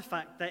is from the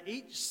fact that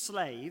each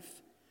slave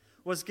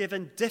was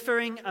given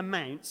differing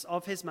amounts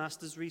of his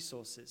master's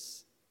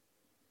resources.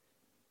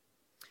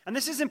 And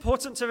this is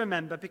important to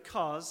remember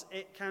because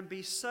it can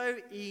be so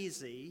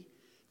easy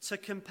to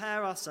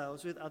compare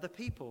ourselves with other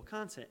people,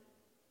 can't it?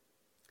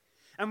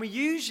 And we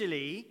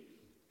usually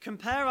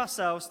compare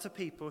ourselves to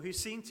people who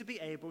seem to be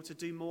able to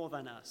do more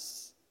than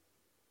us.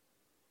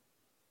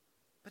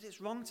 But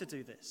it's wrong to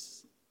do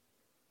this.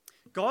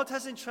 God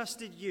has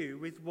entrusted you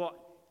with what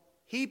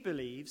he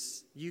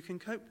believes you can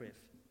cope with.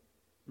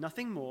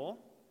 Nothing more,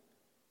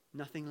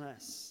 nothing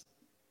less.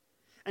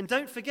 And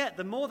don't forget,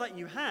 the more that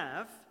you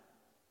have,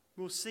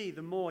 we'll see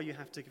the more you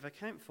have to give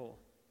account for.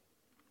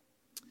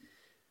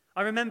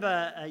 I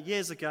remember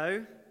years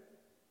ago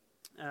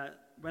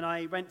when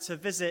I went to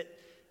visit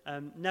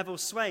Neville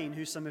Swain,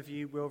 who some of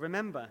you will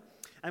remember.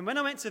 And when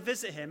I went to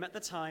visit him at the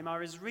time, I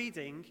was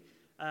reading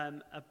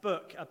a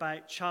book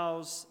about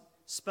Charles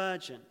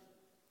Spurgeon.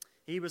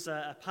 He was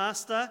a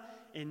pastor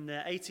in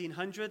the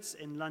 1800s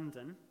in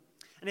London.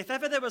 And if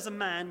ever there was a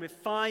man with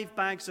 5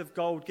 bags of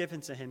gold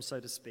given to him, so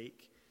to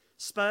speak,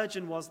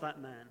 Spurgeon was that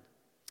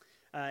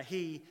man.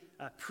 He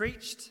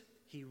preached,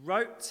 he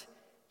wrote,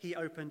 he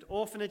opened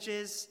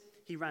orphanages,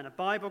 he ran a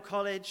Bible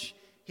college,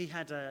 he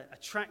had a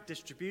tract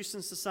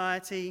distribution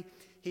society,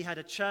 he had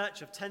a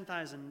church of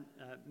 10,000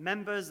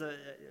 members, a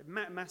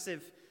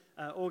massive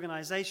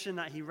organization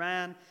that he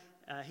ran.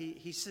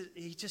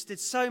 He just did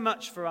so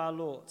much for our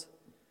Lord.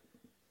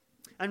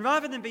 And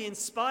rather than be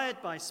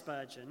inspired by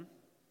Spurgeon,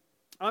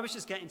 I was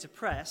just getting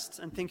depressed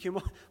and thinking,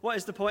 what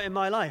is the point in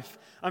my life?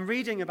 I'm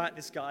reading about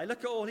this guy.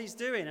 Look at all he's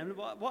doing. And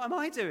what am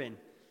I doing?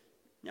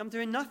 I'm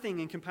doing nothing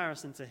in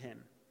comparison to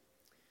him.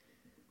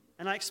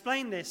 And I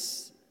explained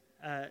this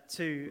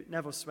to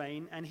Neville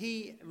Swain, and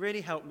he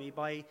really helped me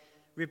by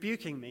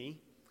rebuking me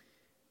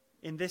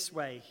in this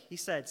way. He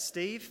said,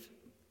 Steve,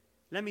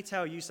 let me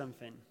tell you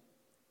something.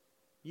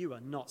 You are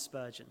not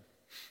Spurgeon.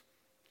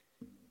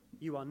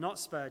 You are not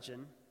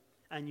Spurgeon,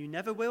 and you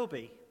never will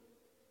be.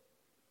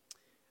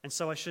 And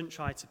so I shouldn't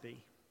try to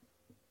be.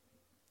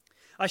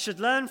 I should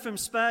learn from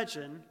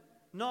Spurgeon,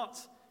 not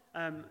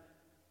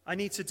I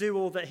need to do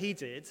all that he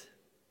did,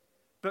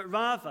 but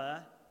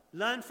rather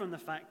learn from the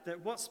fact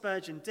that what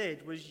Spurgeon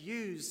did was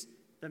use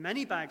the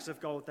many bags of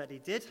gold that he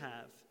did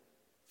have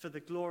for the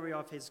glory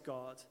of his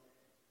God.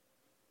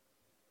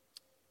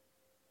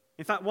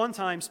 In fact, one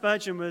time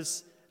Spurgeon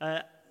was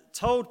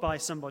told by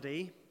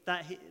somebody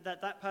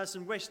that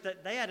person wished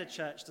that they had a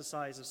church the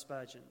size of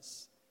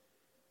Spurgeon's.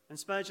 And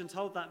Spurgeon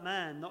told that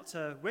man not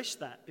to wish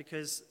that,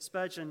 because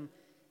Spurgeon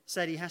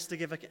said he has to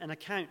give an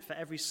account for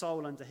every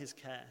soul under his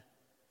care.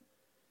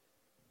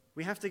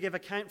 We have to give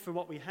account for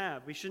what we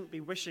have. We shouldn't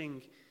be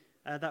wishing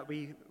that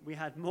we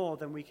had more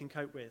than we can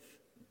cope with.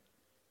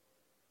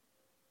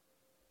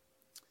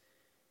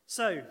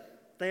 So,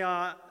 they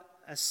are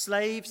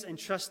slaves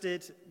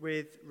entrusted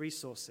with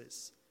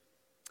resources.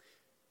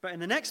 But in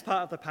the next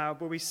part of the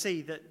parable, we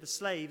see that the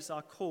slaves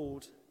are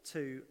called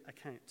to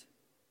account.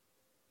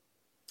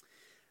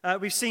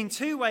 We've seen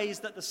two ways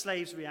that the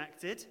slaves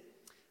reacted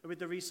with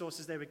the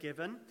resources they were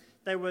given.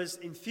 There was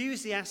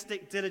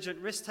enthusiastic, diligent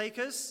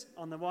risk-takers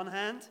on the one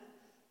hand,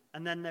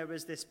 and then there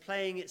was this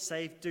playing it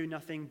safe,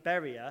 do-nothing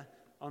barrier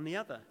on the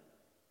other.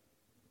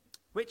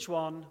 Which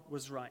one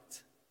was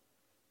right?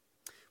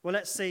 Well,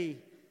 let's see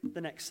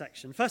the next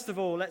section. First of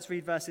all, let's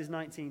read verses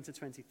 19 to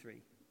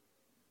 23.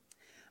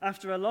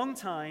 After a long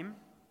time,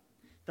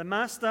 the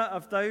master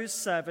of those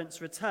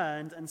servants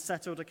returned and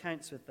settled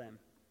accounts with them.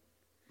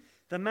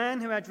 The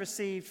man who had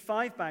received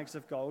 5 bags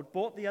of gold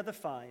bought the other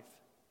 5.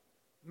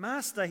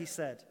 "Master," he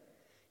said,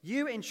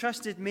 "you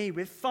entrusted me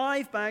with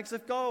 5 bags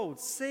of gold.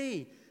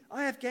 See,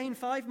 I have gained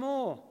 5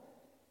 more."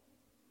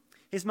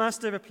 His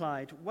master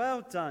replied,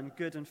 "Well done,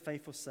 good and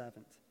faithful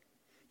servant.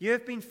 You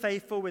have been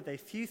faithful with a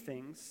few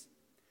things.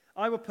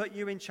 I will put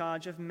you in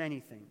charge of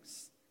many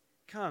things.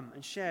 Come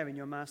and share in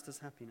your master's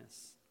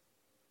happiness."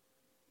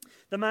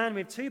 The man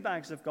with 2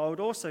 bags of gold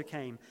also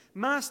came.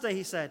 "Master,"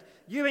 he said,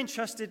 "you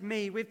entrusted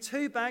me with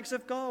 2 bags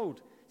of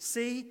gold.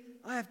 See,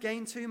 I have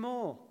gained 2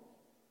 more."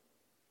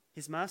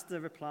 His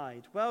master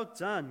replied, "Well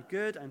done,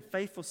 good and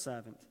faithful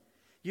servant.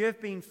 You have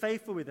been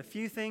faithful with a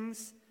few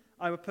things.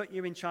 I will put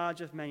you in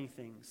charge of many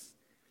things.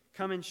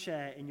 Come and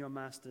share in your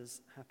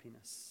master's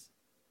happiness."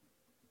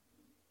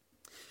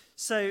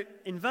 So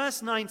in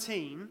verse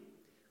 19,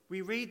 we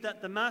read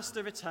that the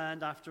master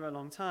returned after a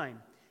long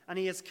time, and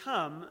he has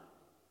come,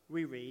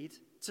 we read,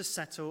 to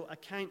settle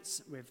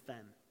accounts with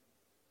them.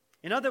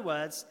 In other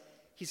words,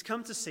 he's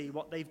come to see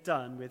what they've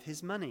done with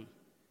his money,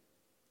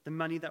 the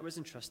money that was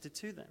entrusted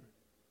to them.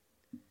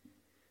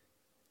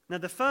 Now,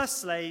 the first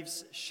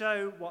slaves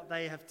show what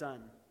they have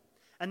done,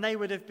 and they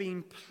would have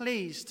been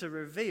pleased to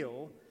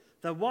reveal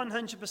the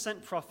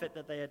 100% profit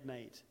that they had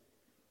made.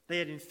 They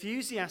had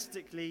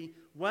enthusiastically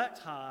worked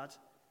hard,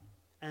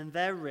 and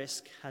their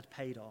risk had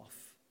paid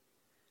off.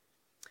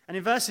 And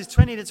in verses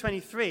 20 to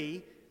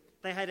 23,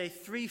 they had a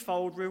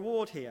 3-fold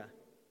reward here.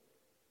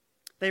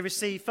 They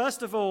received,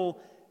 first of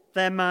all,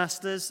 their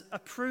master's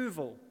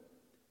approval.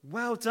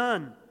 "Well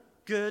done,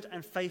 good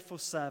and faithful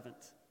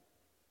servant."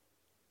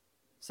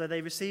 So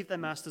they received their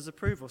master's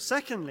approval.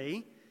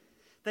 Secondly,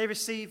 they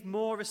received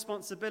more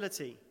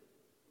responsibility.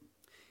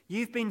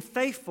 "You've been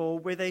faithful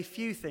with a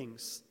few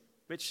things,"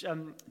 which,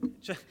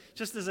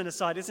 just as an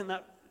aside, isn't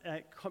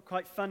that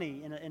quite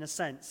funny in a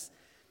sense?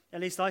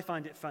 At least I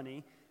find it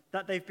funny,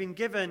 that they've been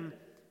given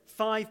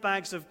 5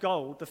 bags of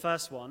gold, the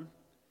first one,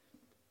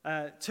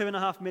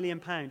 £2.5 million.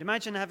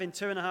 Imagine having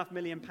 £2.5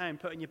 million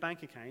put in your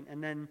bank account,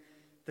 and then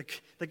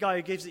the guy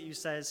who gives it you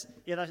says,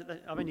 "Yeah,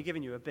 I've only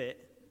given you a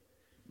bit."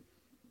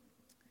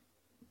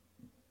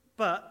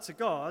 But to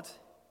God,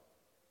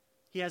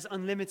 he has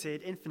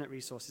unlimited, infinite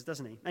resources,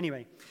 doesn't he?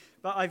 Anyway,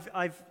 but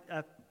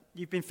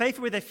you've been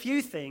faithful with a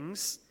few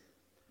things.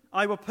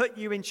 I will put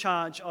you in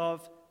charge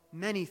of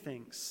many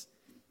things.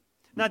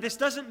 Now, this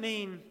doesn't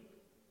mean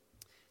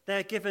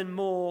they're given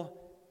more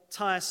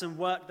tiresome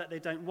work that they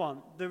don't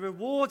want. The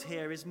reward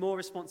here is more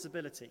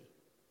responsibility.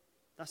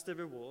 That's the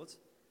reward.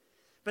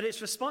 But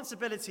it's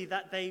responsibility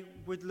that they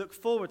would look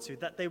forward to,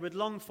 that they would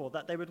long for,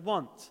 that they would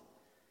want.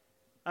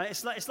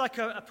 It's like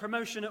a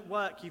promotion at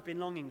work you've been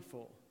longing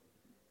for.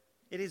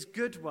 It is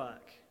good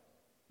work.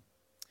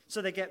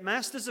 So they get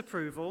master's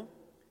approval,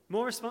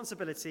 more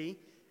responsibility,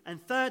 and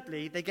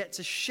thirdly, they get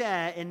to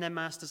share in their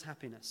master's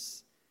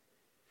happiness.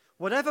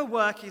 Whatever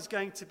work is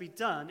going to be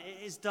done,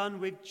 it is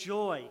done with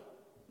joy,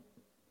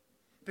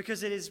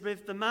 because it is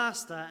with the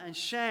master and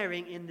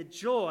sharing in the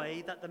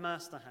joy that the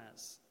master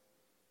has.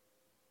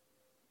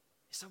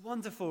 It's a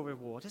wonderful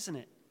reward, isn't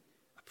it?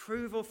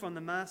 Approval from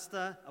the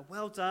master, a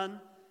well done,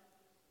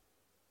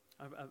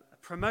 a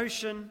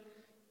promotion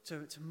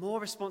to more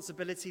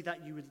responsibility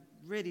that you would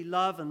really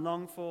love and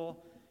long for.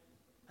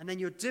 And then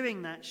you're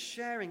doing that,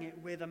 sharing it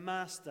with a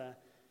master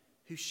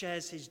who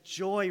shares his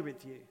joy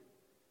with you.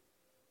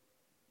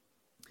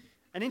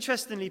 And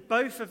interestingly,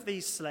 both of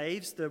these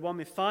slaves, the one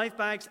with 5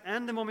 bags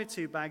and the one with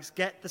 2 bags,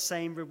 get the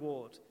same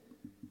reward.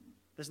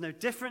 There's no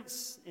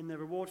difference in the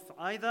reward for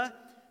either.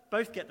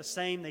 Both get the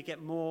same. They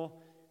get more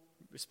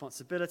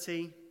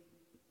responsibility.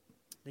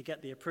 They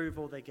get the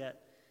approval. They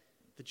get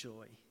the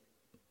joy.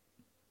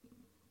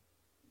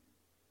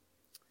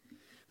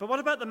 But what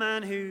about the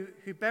man who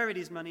buried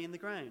his money in the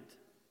ground?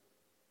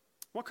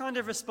 What kind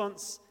of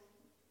response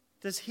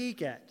does he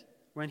get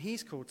when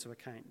he's called to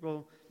account?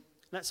 Well,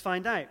 let's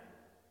find out.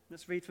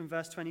 Let's read from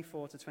verse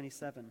 24 to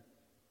 27.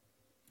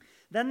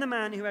 Then the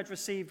man who had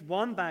received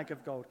 1 bag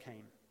of gold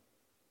came.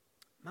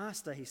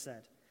 "Master," he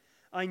said,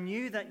 "I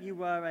knew that you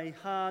were a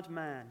hard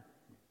man,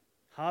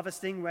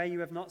 harvesting where you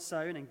have not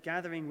sown and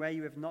gathering where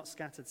you have not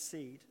scattered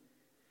seed.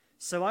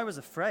 So I was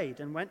afraid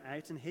and went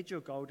out and hid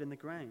your gold in the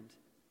ground.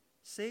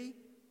 See,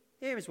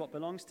 here is what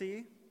belongs to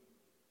you."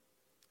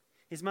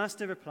 His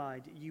master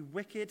replied, "You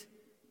wicked,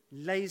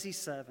 lazy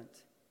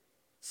servant.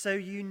 So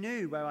you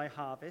knew where I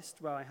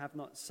harvest, where I have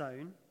not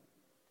sown,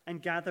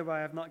 and gather where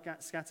I have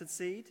not scattered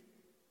seed?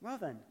 Well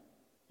then,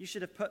 you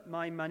should have put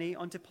my money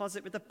on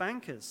deposit with the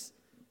bankers,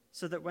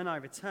 so that when I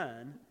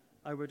return,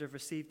 I would have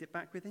received it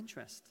back with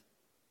interest."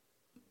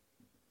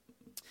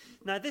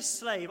 Now, this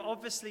slave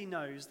obviously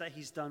knows that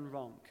he's done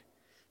wrong,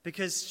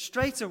 because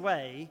straight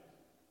away,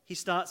 he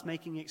starts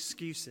making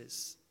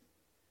excuses.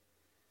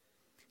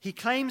 He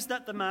claims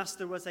that the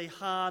master was a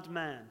hard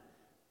man,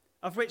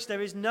 of which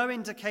there is no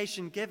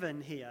indication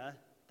given here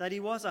that he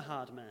was a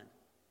hard man.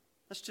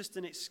 That's just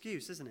an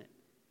excuse, isn't it?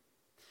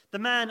 The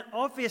man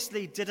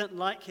obviously didn't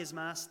like his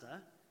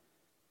master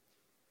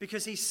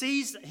because he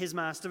sees his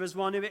master as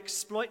one who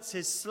exploits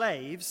his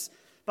slaves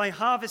by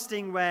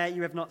harvesting where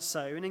you have not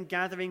sown and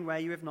gathering where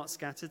you have not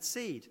scattered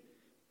seed.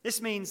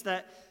 This means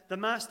that the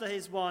master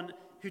is one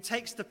who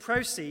takes the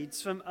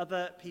proceeds from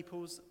other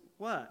people's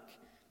work.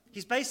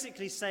 He's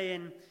basically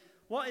saying,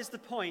 what is the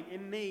point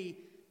in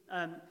me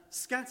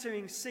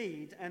scattering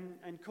seed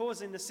and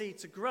causing the seed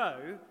to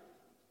grow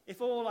if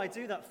all I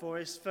do that for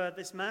is for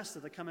this master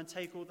to come and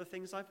take all the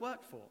things I've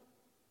worked for?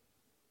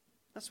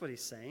 That's what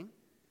he's saying.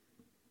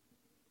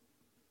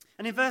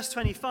 And in verse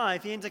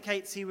 25, he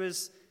indicates he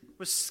was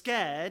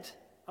scared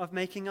of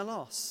making a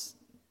loss.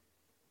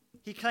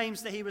 He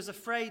claims that he was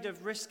afraid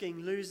of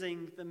risking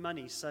losing the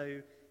money,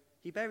 so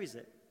he buries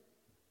it.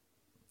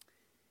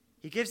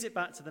 He gives it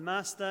back to the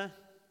master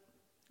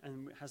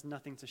and has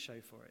nothing to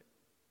show for it.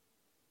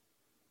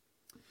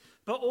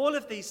 But all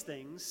of these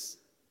things,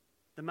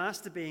 the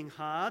master being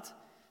hard,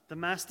 the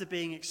master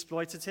being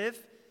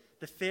exploitative,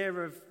 the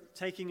fear of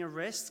taking a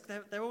risk,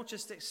 they're all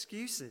just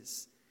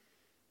excuses.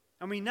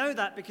 And we know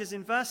that because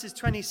in verses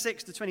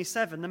 26 to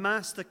 27, the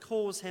master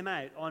calls him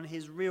out on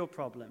his real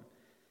problem.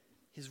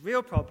 His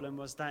real problem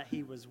was that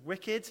he was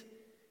wicked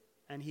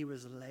and he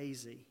was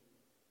lazy.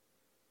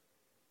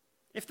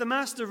 If the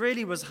master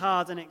really was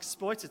hard and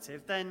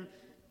exploitative, then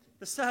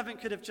the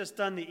servant could have just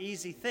done the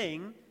easy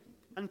thing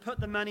and put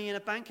the money in a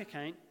bank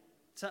account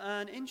to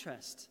earn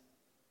interest.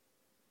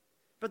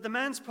 But the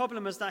man's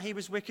problem was that he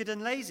was wicked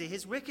and lazy.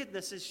 His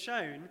wickedness is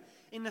shown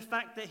in the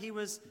fact that he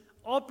was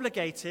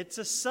obligated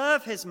to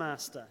serve his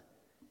master.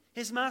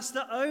 His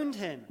master owned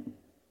him.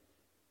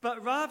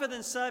 But rather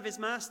than serve his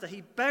master,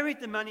 he buried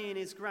the money in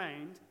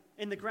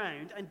the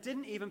ground and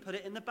didn't even put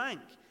it in the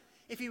bank.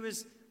 If he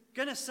was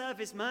going to serve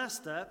his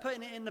master,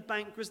 putting it in the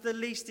bank was the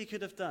least he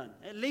could have done.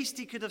 At least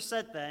he could have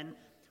said then,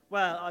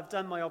 well, I've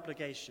done my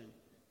obligation.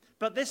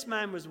 But this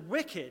man was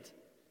wicked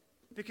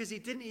because he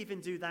didn't even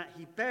do that.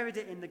 He buried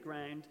it in the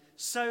ground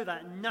so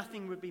that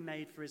nothing would be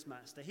made for his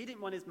master. He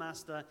didn't want his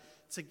master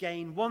to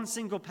gain one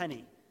single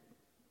penny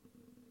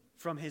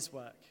from his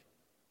work.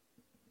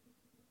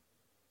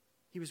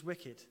 He was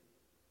wicked.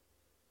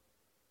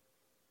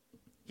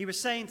 He was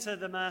saying to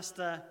the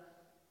master,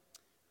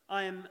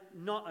 I am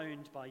not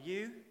owned by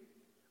you.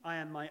 I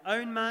am my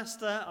own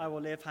master. I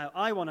will live how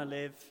I want to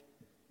live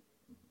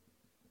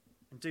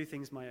and do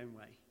things my own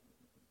way.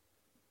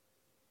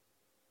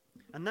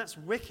 And that's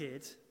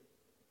wicked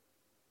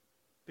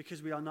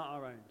because we are not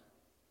our own.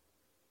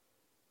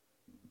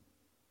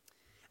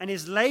 And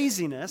his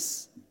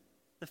laziness,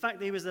 the fact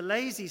that he was a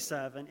lazy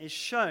servant, is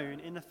shown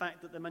in the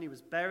fact that the money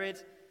was buried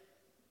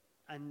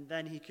and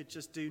then he could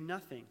just do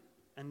nothing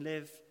and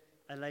live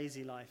a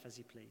lazy life as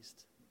he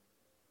pleased.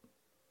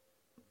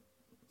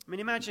 I mean,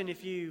 imagine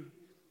if you,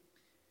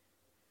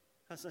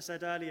 as I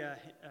said earlier,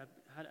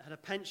 had a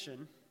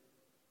pension,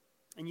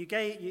 and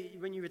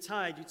when you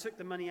retired, you took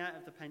the money out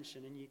of the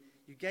pension and you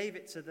gave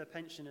it to the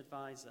pension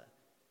advisor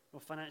or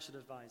financial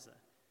advisor.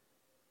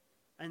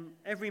 And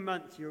every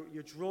month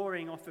you're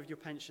drawing off of your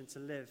pension to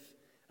live.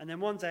 And then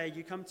one day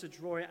you come to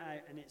draw it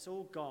out and it's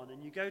all gone.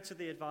 And you go to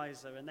the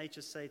advisor and they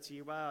just say to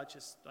you, well, I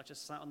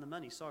just sat on the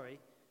money, sorry.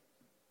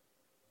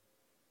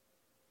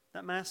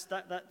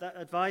 That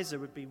advisor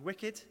would be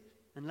wicked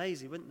and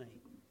lazy, wouldn't they?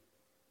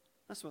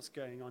 That's what's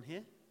going on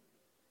here.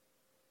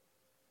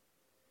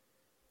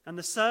 And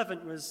the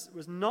servant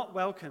was not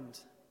welcomed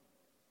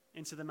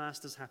into the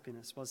master's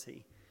happiness, was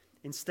he?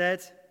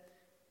 Instead,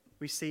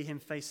 we see him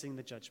facing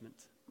the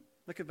judgment.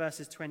 Look at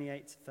verses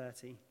 28 to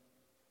 30.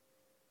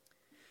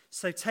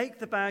 So take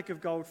the bag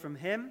of gold from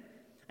him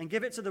and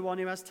give it to the one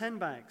who has 10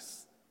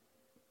 bags.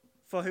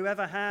 For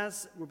whoever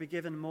has will be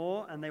given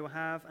more, and they will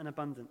have an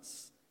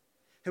abundance.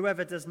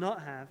 Whoever does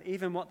not have,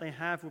 even what they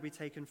have will be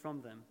taken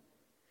from them.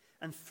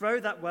 And throw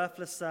that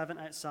worthless servant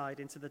outside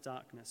into the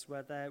darkness,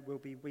 where there will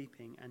be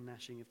weeping and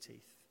gnashing of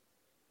teeth.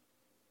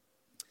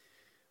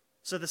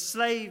 So the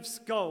slave's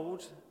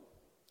gold,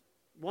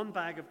 one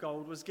bag of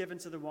gold, was given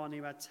to the one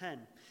who had 10.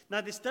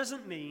 Now, this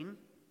doesn't mean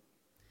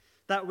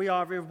that we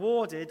are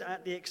rewarded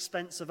at the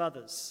expense of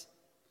others.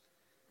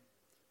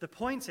 The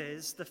point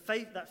is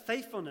that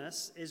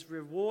faithfulness is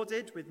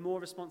rewarded with more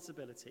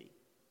responsibility,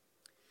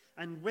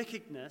 and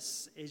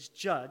wickedness is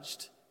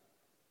judged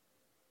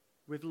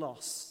with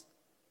loss.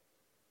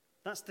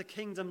 That's the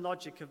kingdom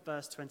logic of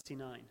verse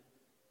 29.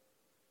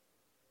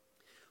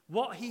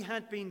 What he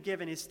had been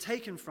given is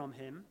taken from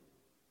him,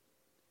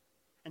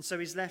 and so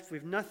he's left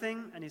with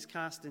nothing and is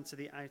cast into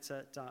the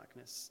outer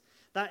darkness.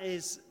 That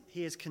is,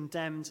 he is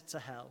condemned to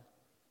hell.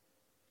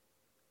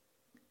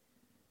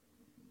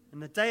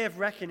 And the day of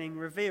reckoning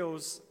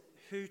reveals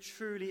who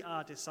truly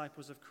are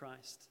disciples of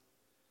Christ.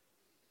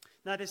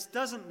 Now, this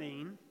doesn't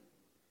mean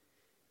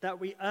that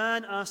we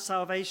earn our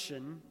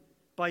salvation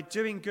by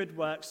doing good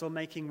works or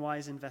making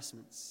wise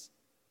investments.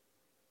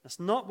 That's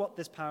not what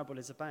this parable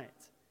is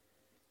about.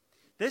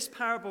 This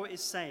parable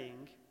is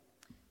saying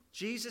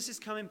Jesus is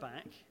coming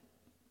back,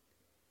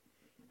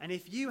 and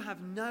if you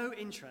have no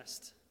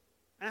interest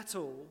at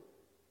all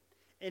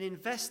in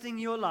investing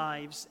your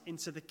lives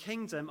into the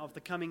kingdom of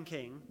the coming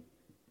King,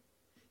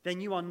 then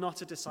you are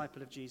not a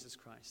disciple of Jesus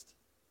Christ.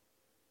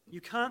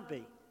 You can't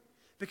be,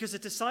 because a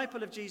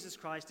disciple of Jesus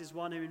Christ is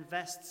one who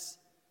invests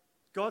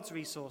God's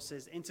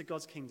resources into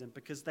God's kingdom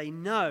because they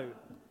know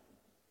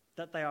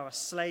that they are a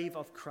slave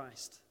of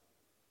Christ.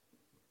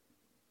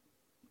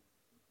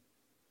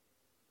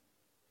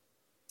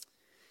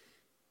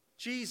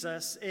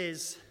 Jesus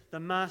is the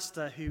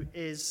master who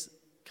is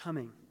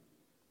coming.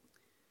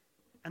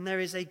 And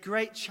there is a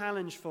great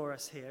challenge for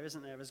us here,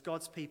 isn't there, as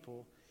God's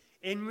people,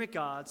 in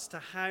regards to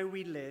how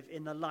we live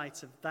in the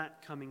light of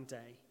that coming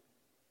day.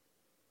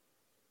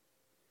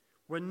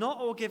 We're not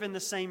all given the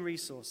same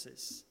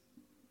resources,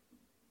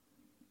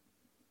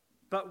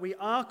 but we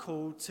are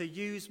called to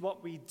use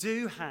what we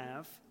do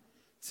have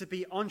to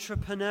be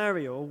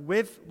entrepreneurial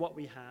with what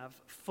we have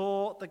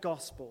for the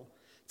gospel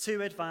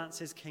to advance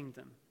his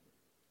kingdom.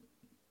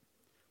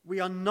 We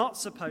are not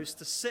supposed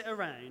to sit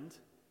around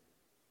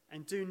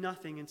and do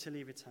nothing until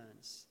he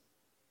returns.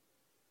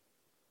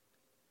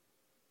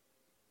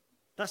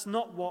 That's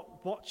not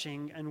what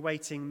watching and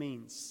waiting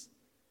means.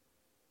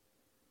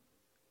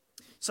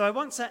 So I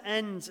want to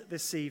end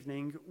this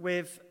evening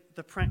with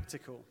the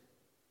practical.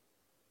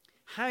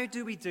 How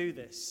do we do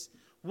this?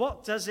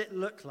 What does it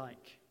look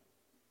like?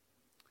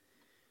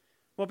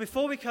 Well,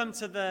 before we come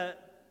to the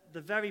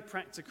very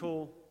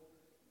practical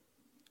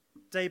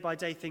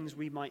day-by-day things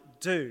we might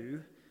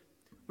do,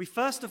 we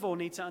first of all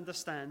need to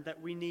understand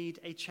that we need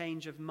a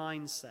change of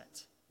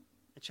mindset.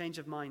 A change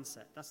of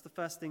mindset. That's the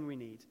first thing we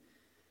need.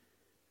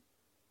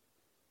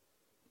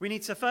 We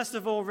need to first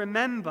of all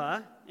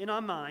remember in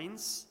our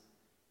minds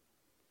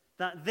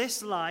that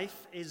this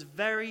life is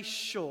very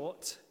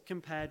short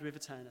compared with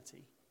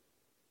eternity.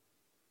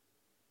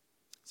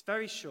 It's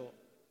very short.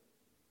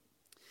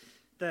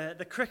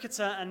 The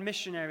cricketer and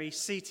missionary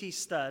C.T.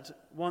 Studd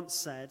once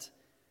said,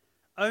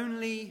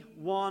 "Only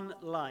one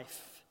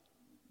life,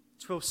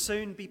 'twill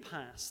soon be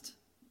past.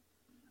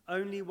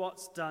 Only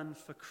what's done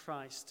for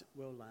Christ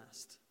will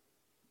last."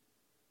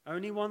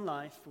 Only one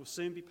life will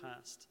soon be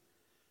past.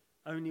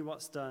 Only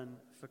what's done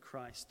for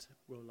Christ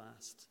will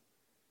last.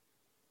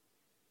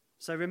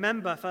 So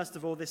remember, first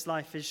of all, this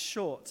life is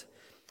short.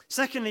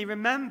 Secondly,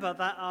 remember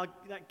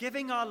that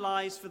giving our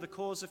lives for the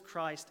cause of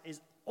Christ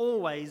is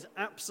always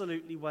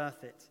absolutely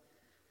worth it.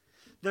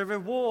 The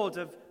reward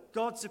of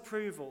God's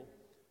approval,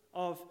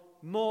 of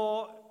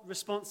more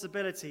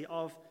responsibility,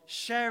 of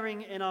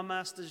sharing in our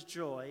Master's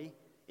joy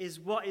is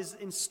what is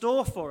in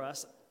store for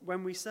us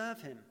when we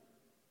serve him.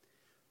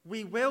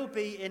 We will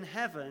be in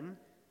heaven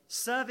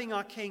serving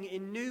our King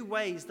in new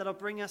ways that will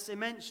bring us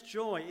immense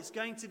joy. It's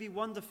going to be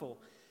wonderful.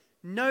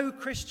 No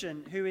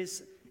Christian who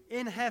is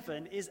in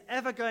heaven is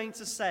ever going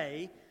to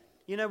say,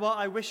 "You know what,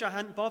 I wish I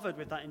hadn't bothered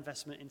with that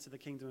investment into the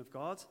kingdom of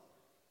God."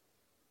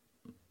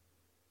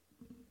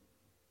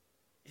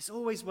 It's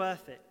always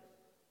worth it.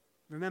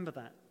 Remember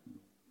that.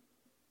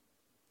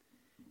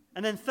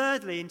 And then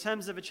thirdly, in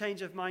terms of a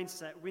change of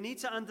mindset, we need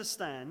to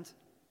understand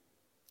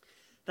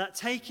that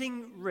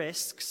taking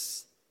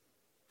risks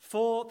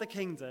for the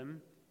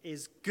kingdom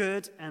is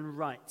good and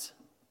right.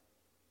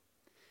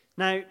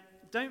 Now,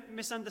 don't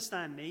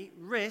misunderstand me.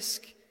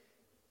 Risk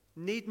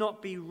need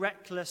not be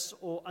reckless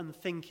or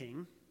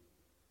unthinking.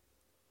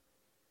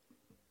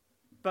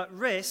 But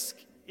risk,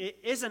 it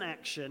is an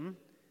action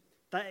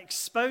that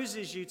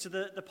exposes you to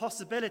the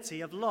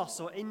possibility of loss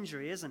or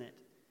injury, isn't it?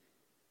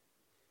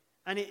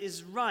 And it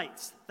is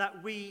right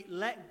that we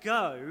let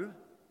go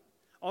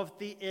of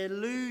the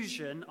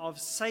illusion of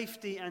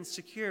safety and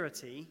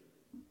security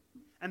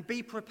and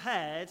be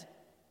prepared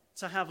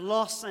to have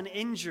loss and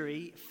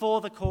injury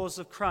for the cause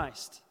of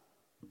Christ.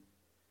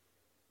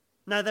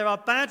 Now, there are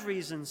bad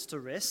reasons to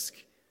risk.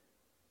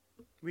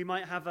 We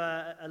might have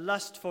a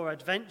lust for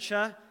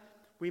adventure.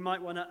 We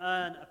might want to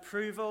earn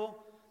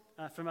approval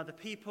from other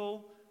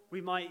people.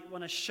 We might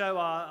want to show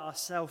our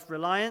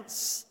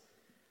self-reliance.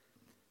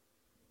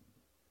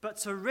 But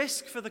to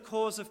risk for the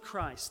cause of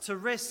Christ, to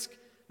risk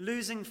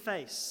losing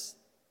face,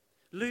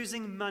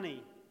 losing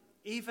money,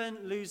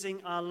 even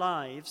losing our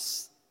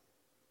lives,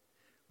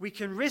 we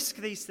can risk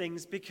these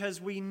things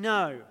because we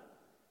know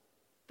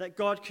that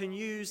God can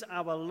use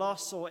our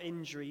loss or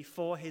injury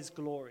for his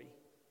glory.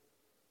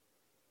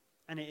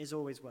 And it is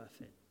always worth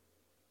it.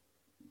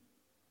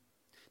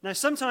 Now,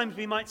 sometimes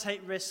we might take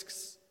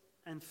risks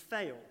and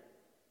fail.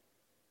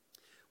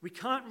 We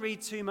can't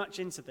read too much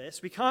into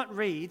this. We can't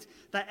read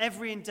that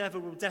every endeavor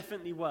will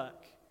definitely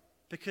work,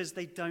 because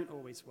they don't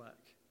always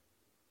work.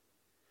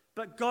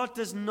 But God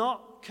does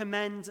not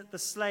commend the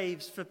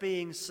slaves for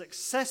being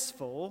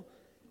successful.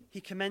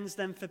 He commends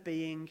them for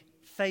being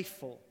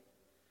faithful.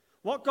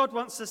 What God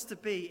wants us to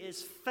be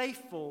is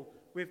faithful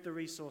with the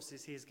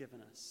resources he has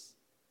given us.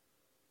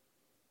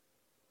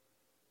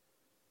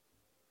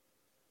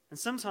 And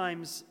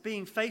sometimes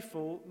being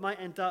faithful might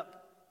end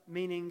up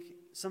meaning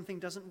something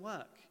doesn't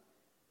work.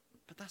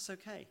 But that's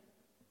okay.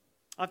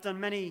 I've done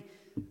many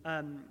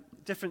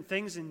different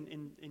things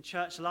in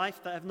church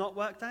life that have not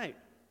worked out.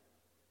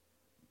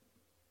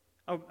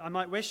 I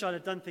might wish I'd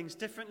have done things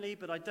differently,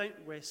 but I don't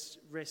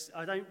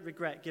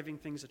regret giving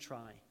things a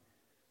try.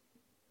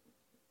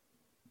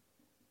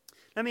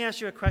 Let me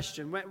ask you a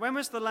question. When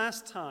was the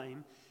last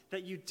time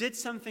that you did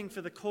something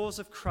for the cause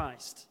of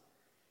Christ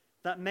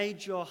that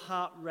made your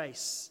heart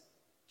race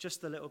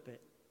just a little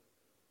bit?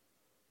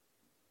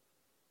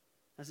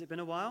 Has it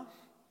been a while?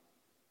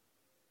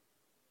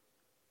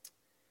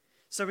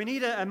 So we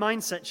need a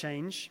mindset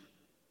change,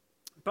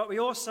 but we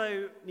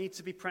also need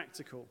to be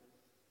practical.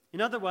 In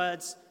other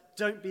words,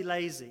 don't be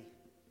lazy.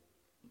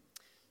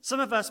 Some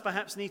of us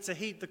perhaps need to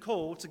heed the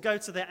call to go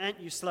to the ant,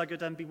 you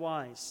sluggard, and be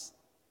wise,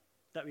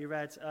 that we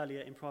read earlier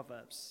in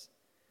Proverbs.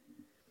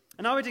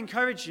 And I would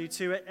encourage you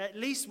to, at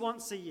least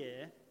once a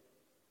year,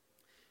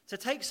 to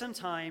take some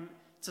time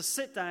to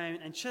sit down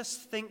and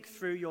just think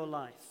through your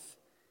life.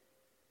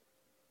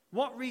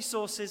 What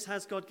resources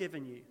has God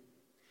given you?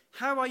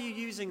 How are you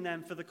using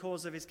them for the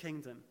cause of his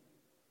kingdom?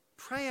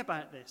 Pray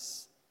about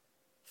this.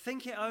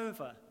 Think it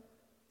over.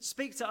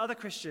 Speak to other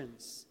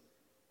Christians.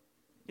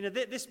 You know,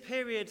 this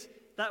period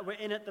that we're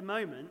in at the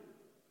moment,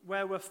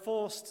 where we're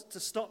forced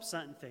to stop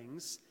certain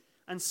things,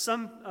 and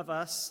some of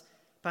us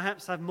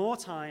perhaps have more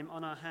time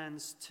on our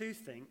hands to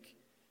think,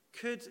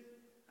 could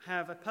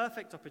have a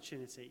perfect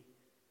opportunity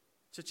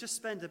to just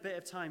spend a bit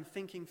of time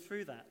thinking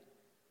through that.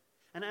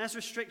 And as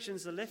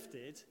restrictions are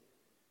lifted,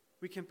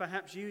 we can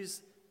perhaps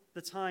use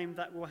the time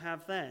that we'll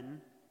have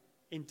then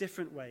in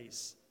different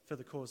ways for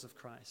the cause of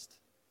Christ.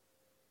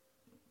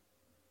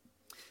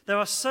 There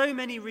are so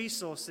many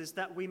resources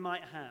that we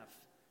might have.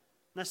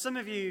 Now, some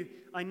of you,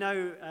 I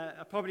know,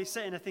 are probably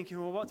sitting there thinking,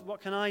 well,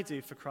 what can I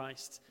do for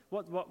Christ?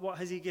 What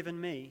has he given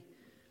me?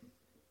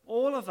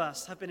 All of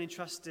us have been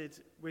entrusted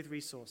with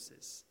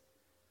resources.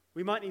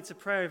 We might need to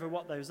pray over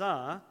what those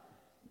are,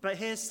 but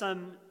here's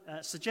some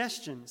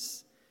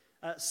suggestions.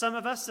 Some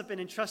of us have been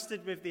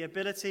entrusted with the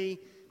ability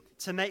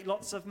to make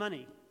lots of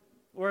money,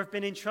 or have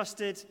been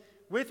entrusted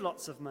with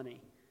lots of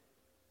money.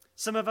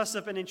 Some of us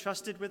have been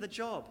entrusted with a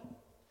job.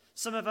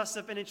 Some of us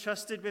have been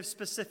entrusted with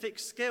specific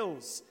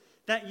skills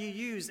that you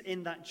use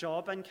in that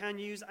job and can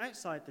use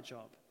outside the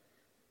job.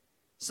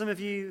 Some of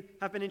you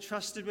have been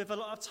entrusted with a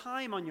lot of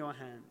time on your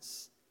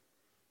hands.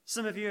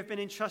 Some of you have been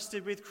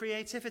entrusted with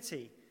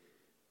creativity,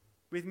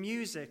 with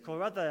music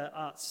or other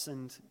arts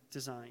and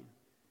design.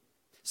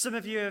 Some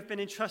of you have been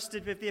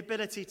entrusted with the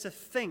ability to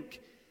think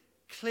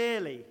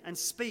clearly and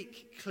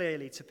speak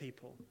clearly to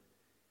people.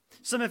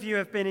 Some of you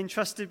have been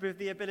entrusted with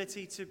the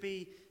ability to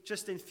be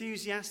just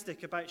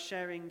enthusiastic about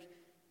sharing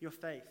your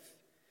faith.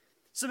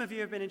 Some of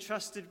you have been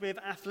entrusted with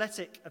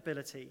athletic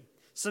ability.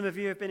 Some of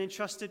you have been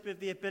entrusted with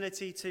the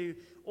ability to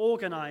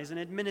organize and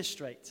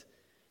administrate.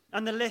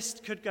 And the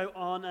list could go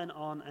on and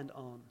on and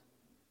on.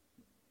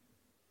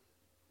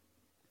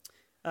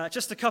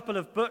 Just a couple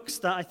of books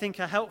that I think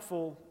are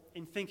helpful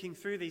in thinking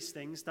through these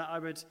things that I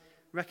would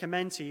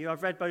recommend to you.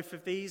 I've read both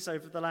of these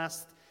over the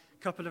last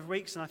couple of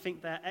weeks, and I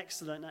think they're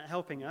excellent at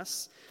helping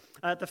us.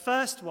 The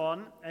first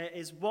one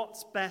is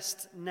What's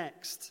Best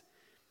Next?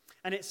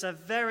 And it's a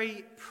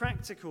very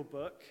practical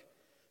book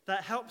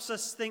that helps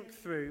us think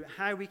through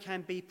how we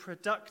can be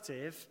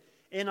productive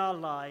in our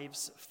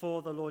lives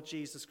for the Lord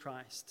Jesus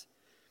Christ.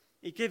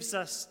 It gives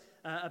us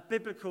a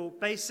biblical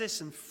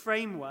basis and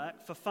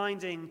framework for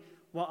finding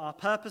what our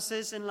purpose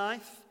is in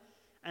life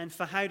and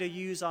for how to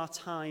use our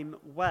time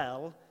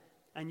well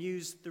and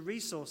use the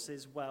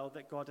resources well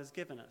that God has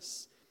given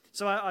us.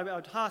 So I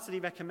would heartily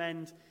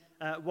recommend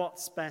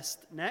What's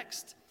Best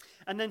Next.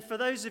 And then for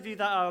those of you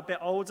that are a bit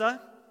older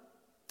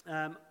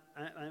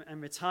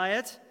and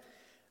retired,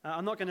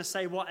 I'm not going to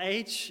say what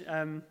age,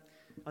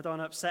 I don't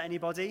want to upset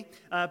anybody,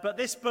 but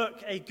this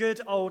book, A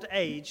Good Old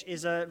Age,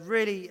 is a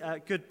really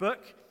good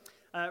book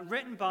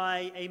written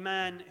by a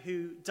man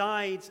who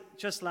died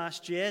just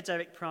last year,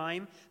 Derek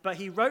Prime, but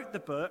he wrote the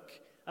book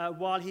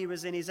while he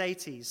was in his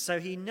 80s, so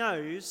he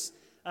knows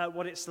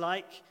what it's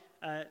like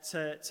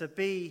to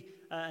be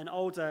an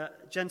older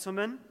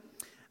gentleman.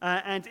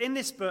 And in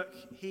this book,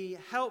 he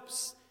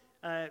helps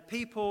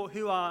people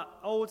who are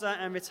older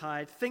and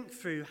retired think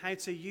through how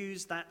to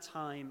use that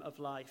time of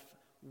life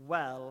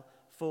well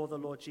for the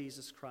Lord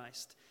Jesus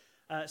Christ.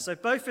 So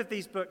both of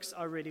these books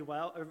are really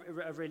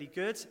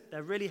good.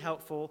 They're really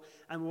helpful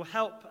and will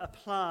help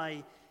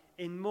apply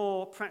in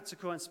more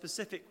practical and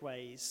specific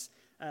ways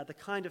the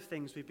kind of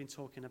things we've been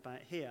talking about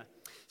here.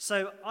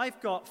 So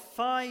I've got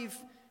 5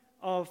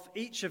 of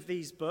each of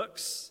these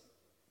books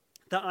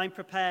that I'm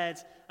prepared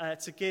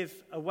to give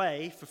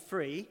away for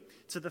free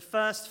to the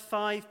first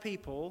 5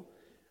 people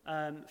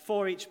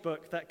for each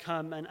book that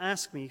come and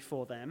ask me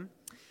for them.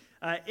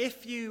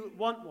 If you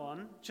want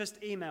one,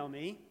 just email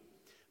me.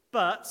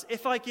 But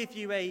if I give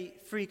you a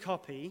free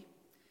copy,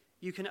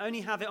 you can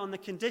only have it on the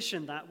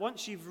condition that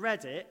once you've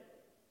read it,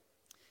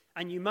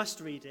 and you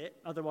must read it,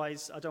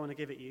 otherwise I don't want to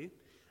give it you,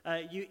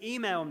 you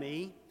email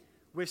me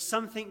with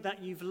something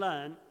that you've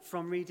learned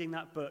from reading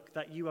that book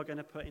that you are going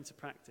to put into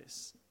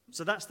practice.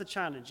 So that's the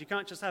challenge. You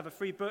can't just have a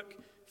free book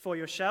for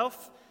your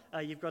shelf.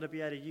 You've got to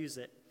be able to use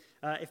it.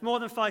 If more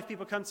than 5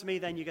 people come to me,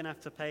 then you're going to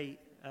have to pay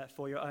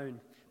for your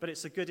own. But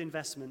it's a good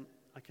investment,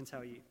 I can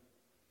tell you.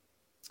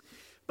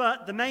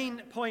 But the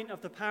main point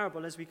of the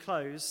parable as we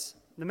close,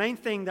 the main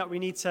thing that we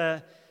need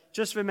to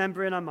just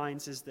remember in our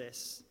minds is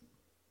this.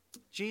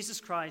 Jesus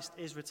Christ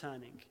is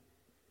returning,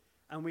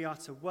 and we are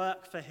to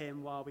work for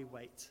him while we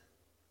wait.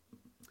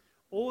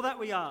 All that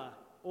we are,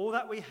 all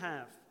that we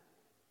have,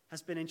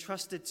 has been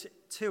entrusted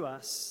to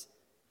us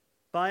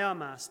by our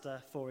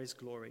Master for his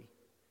glory.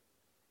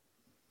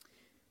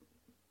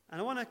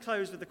 And I want to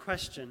close with a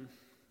question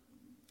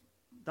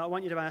that I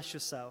want you to ask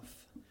yourself.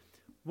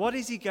 What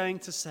is he going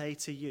to say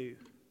to you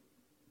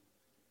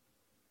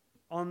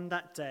on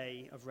that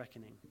day of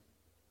reckoning?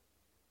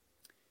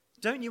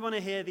 Don't you want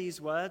to hear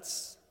these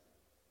words?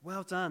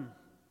 Well done,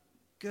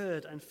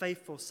 good and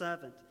faithful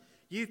servant.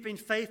 You've been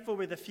faithful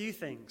with a few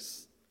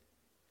things.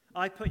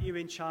 I put you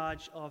in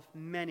charge of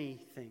many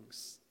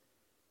things.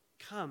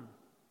 Come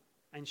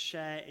and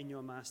share in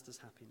your master's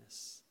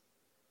happiness.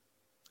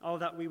 Oh,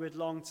 that we would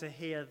long to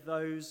hear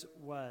those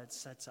words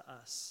said to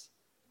us,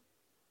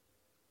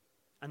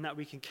 and that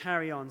we can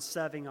carry on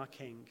serving our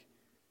King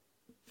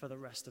for the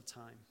rest of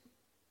time.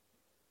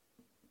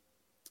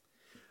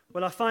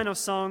 Well, our final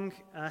song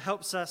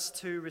helps us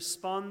to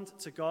respond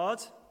to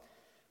God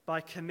by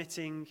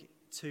committing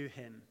to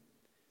him.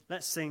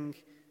 Let's sing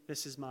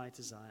This Is My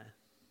Desire.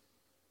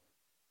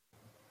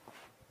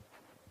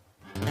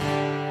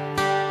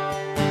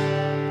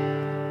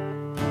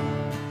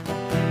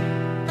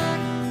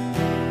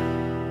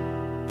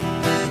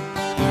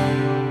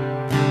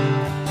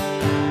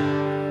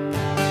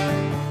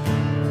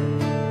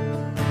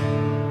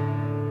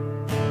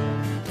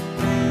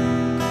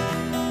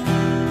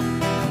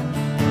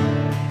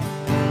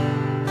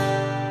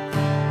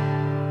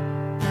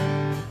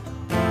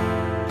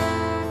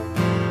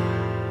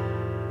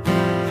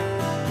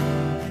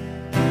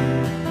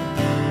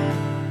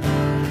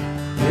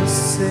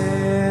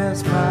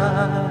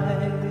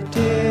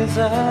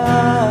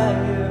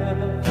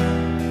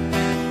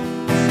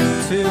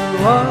 To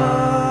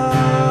honor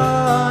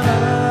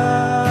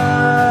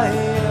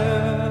you,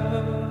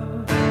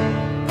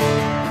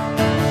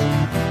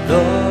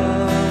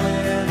 Lord,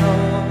 with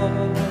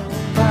all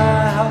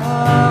my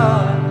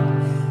heart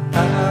I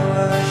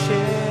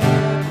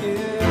worship you.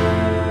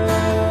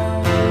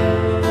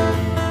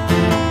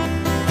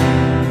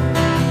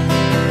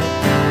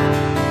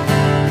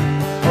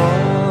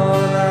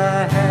 All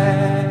I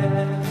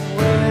have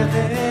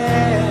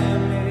within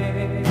me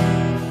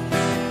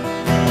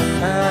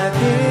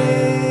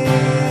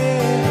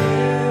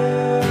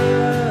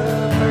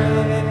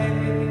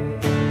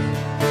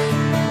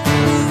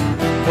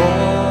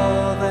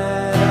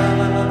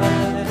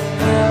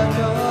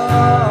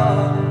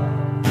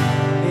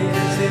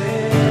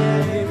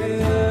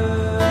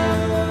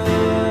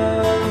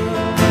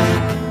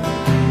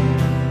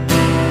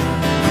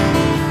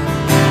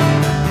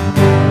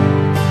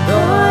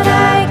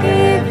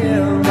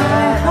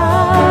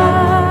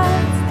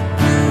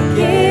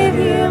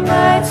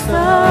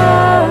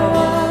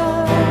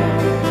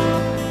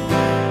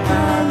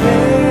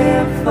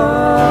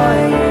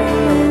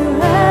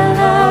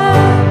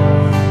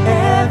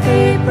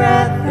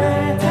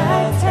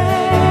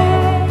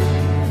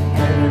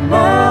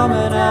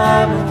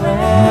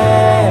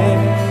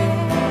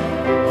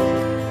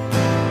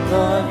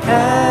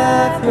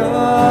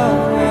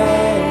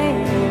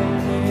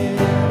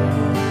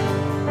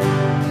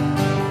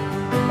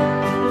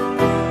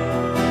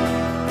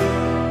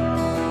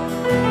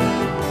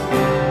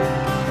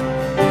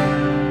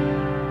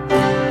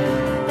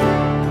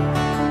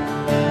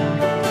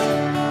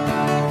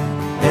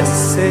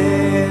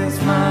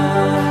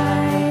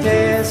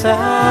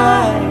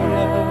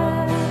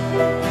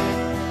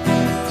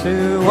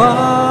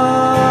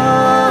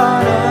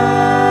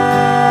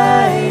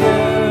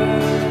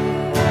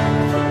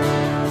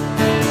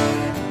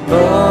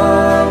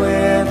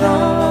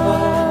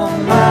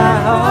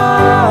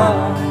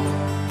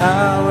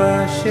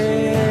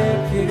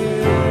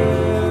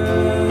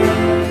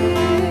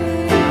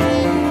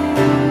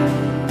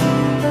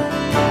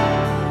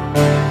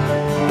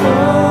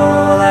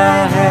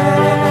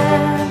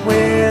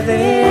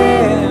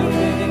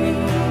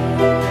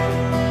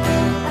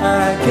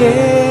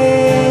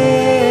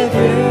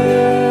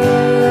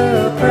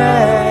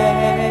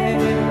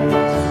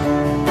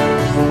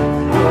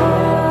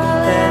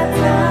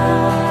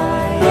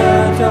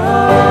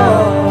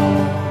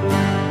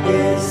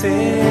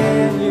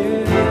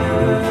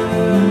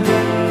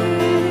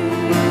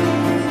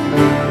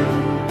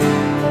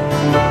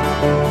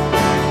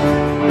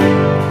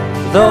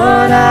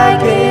Lord, I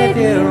give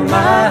you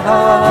my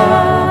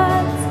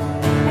heart,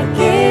 I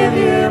give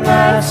you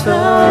my soul.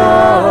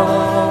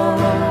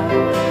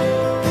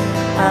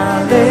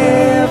 I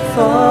live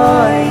for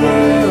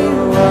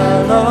you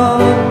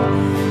alone.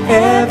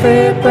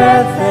 Every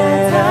breath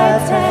that I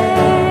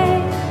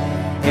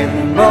take,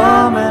 every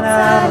moment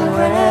I'm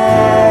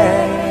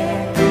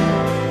awake.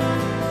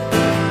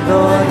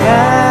 Lord,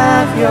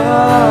 have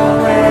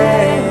your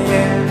way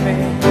in me.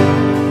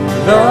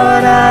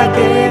 Lord, I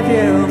give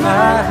you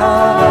my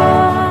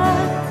heart,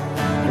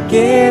 I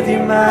give you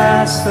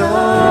my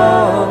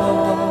soul.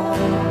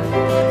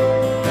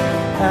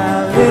 I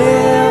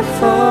live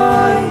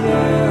for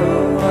you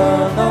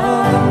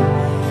alone.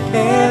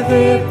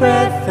 Every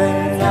breath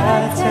that I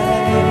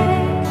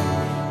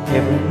take,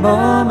 every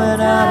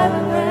moment I'm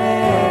awake.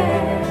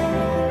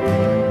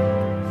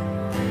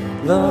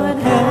 Lord,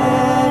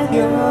 have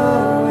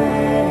your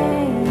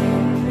way in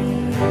me.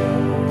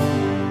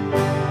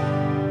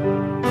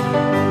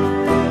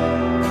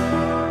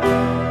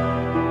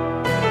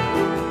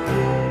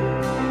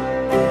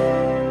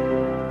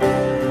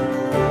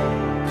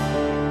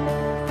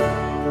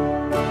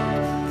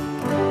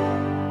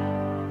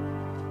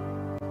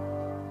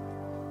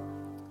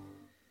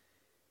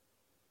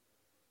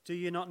 Do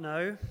you not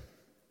know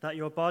that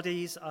your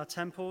bodies are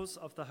temples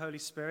of the Holy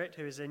Spirit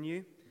who is in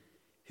you,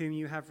 whom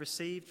you have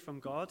received from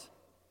God?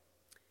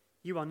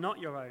 You are not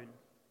your own.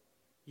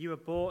 You were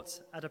bought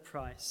at a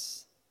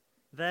price.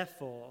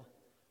 Therefore,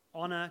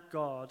 honor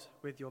God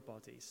with your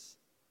bodies.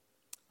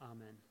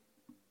 Amen.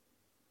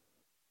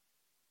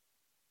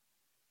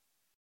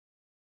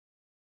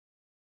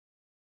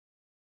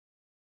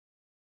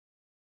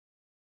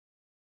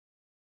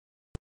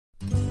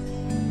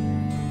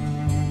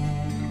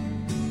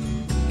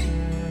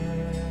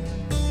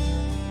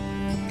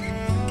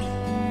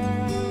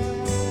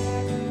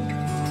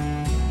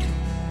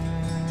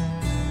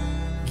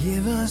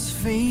 Give us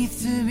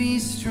faith to be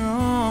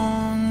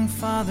strong,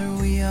 Father,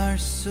 we are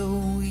so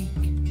weak.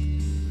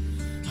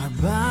 Our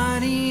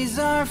bodies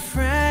are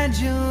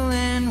fragile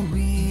and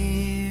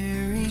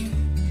weary,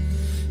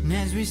 and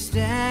as we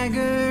stagger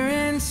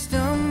and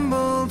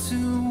stumble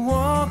to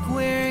walk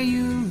where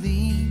you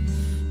lead,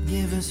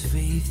 give us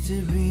faith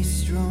to be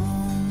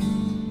strong.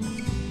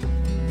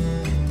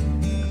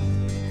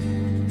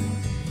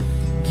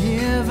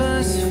 Give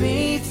us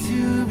faith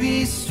to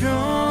be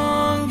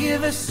strong,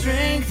 give us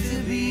strength to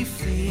be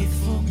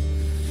faithful.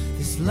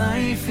 This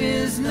life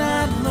is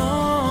not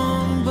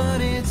long, but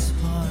it's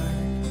hard.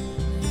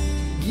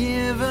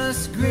 Give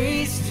us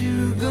grace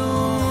to go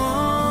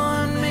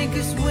on, make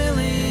us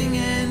willing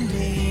and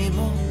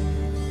able.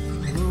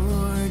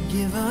 Lord,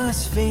 give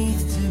us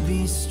faith to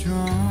be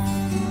strong.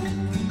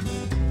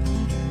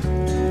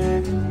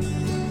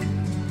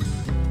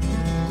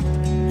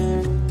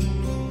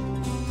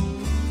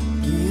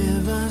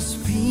 Give us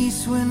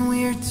peace when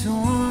we're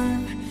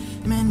torn,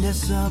 mend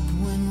us up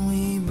when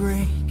we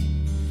break.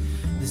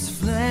 This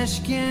flesh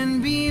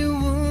can be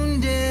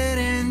wounded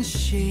and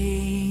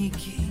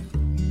shaking.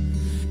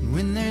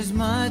 When there's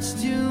much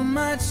too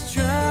much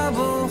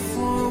trouble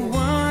for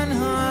one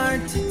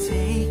heart to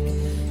take,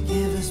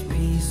 give us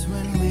peace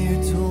when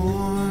we're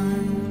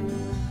torn.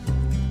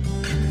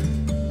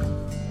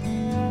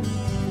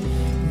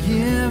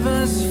 Give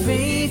us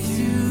faith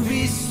to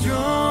be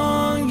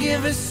strong,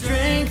 give us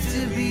strength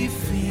to be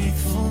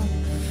faithful.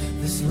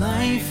 This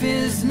life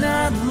is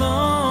not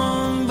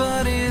long,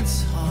 but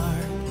it's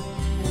hard.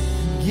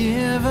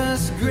 Give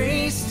us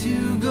grace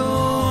to go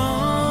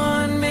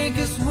on, make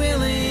us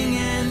willing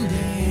and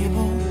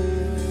able.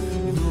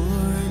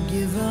 Lord,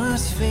 give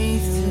us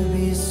faith to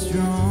be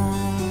strong.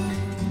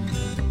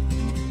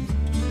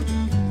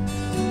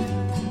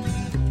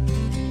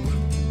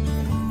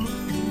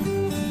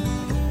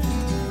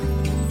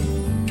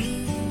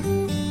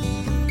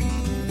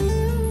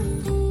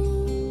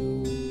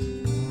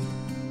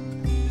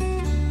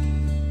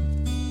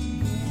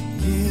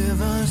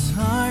 Give us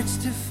hearts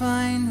to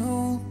find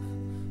hope,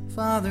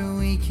 Father,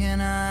 we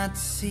cannot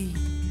see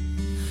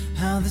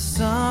how the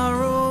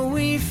sorrow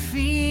we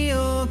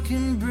feel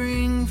can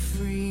bring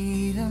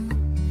freedom.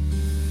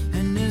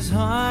 And as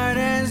hard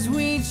as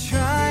we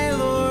try,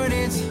 Lord,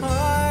 it's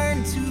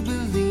hard to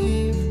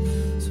believe.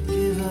 So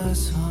give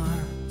us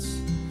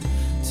hearts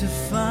to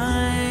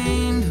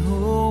find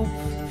hope.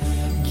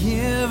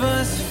 Give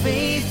us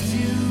faith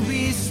to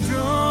be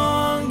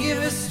strong, give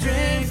us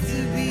strength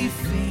to be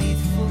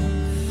faithful.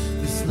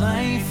 This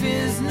life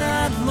is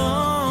not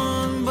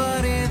long,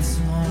 but it's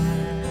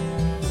hard.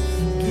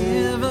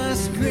 Give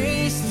us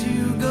grace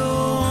to go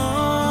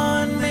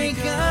on,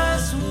 make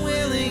us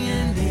willing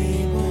and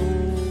able.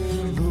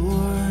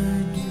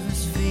 Lord, give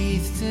us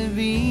faith to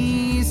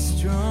be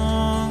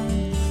strong.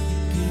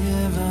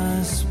 Give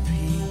us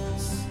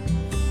peace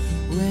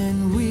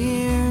when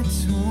we're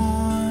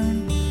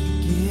torn.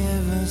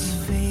 Give us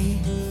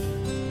faith,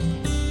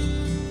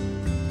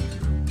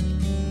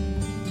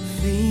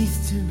 faith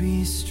to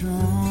be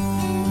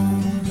strong.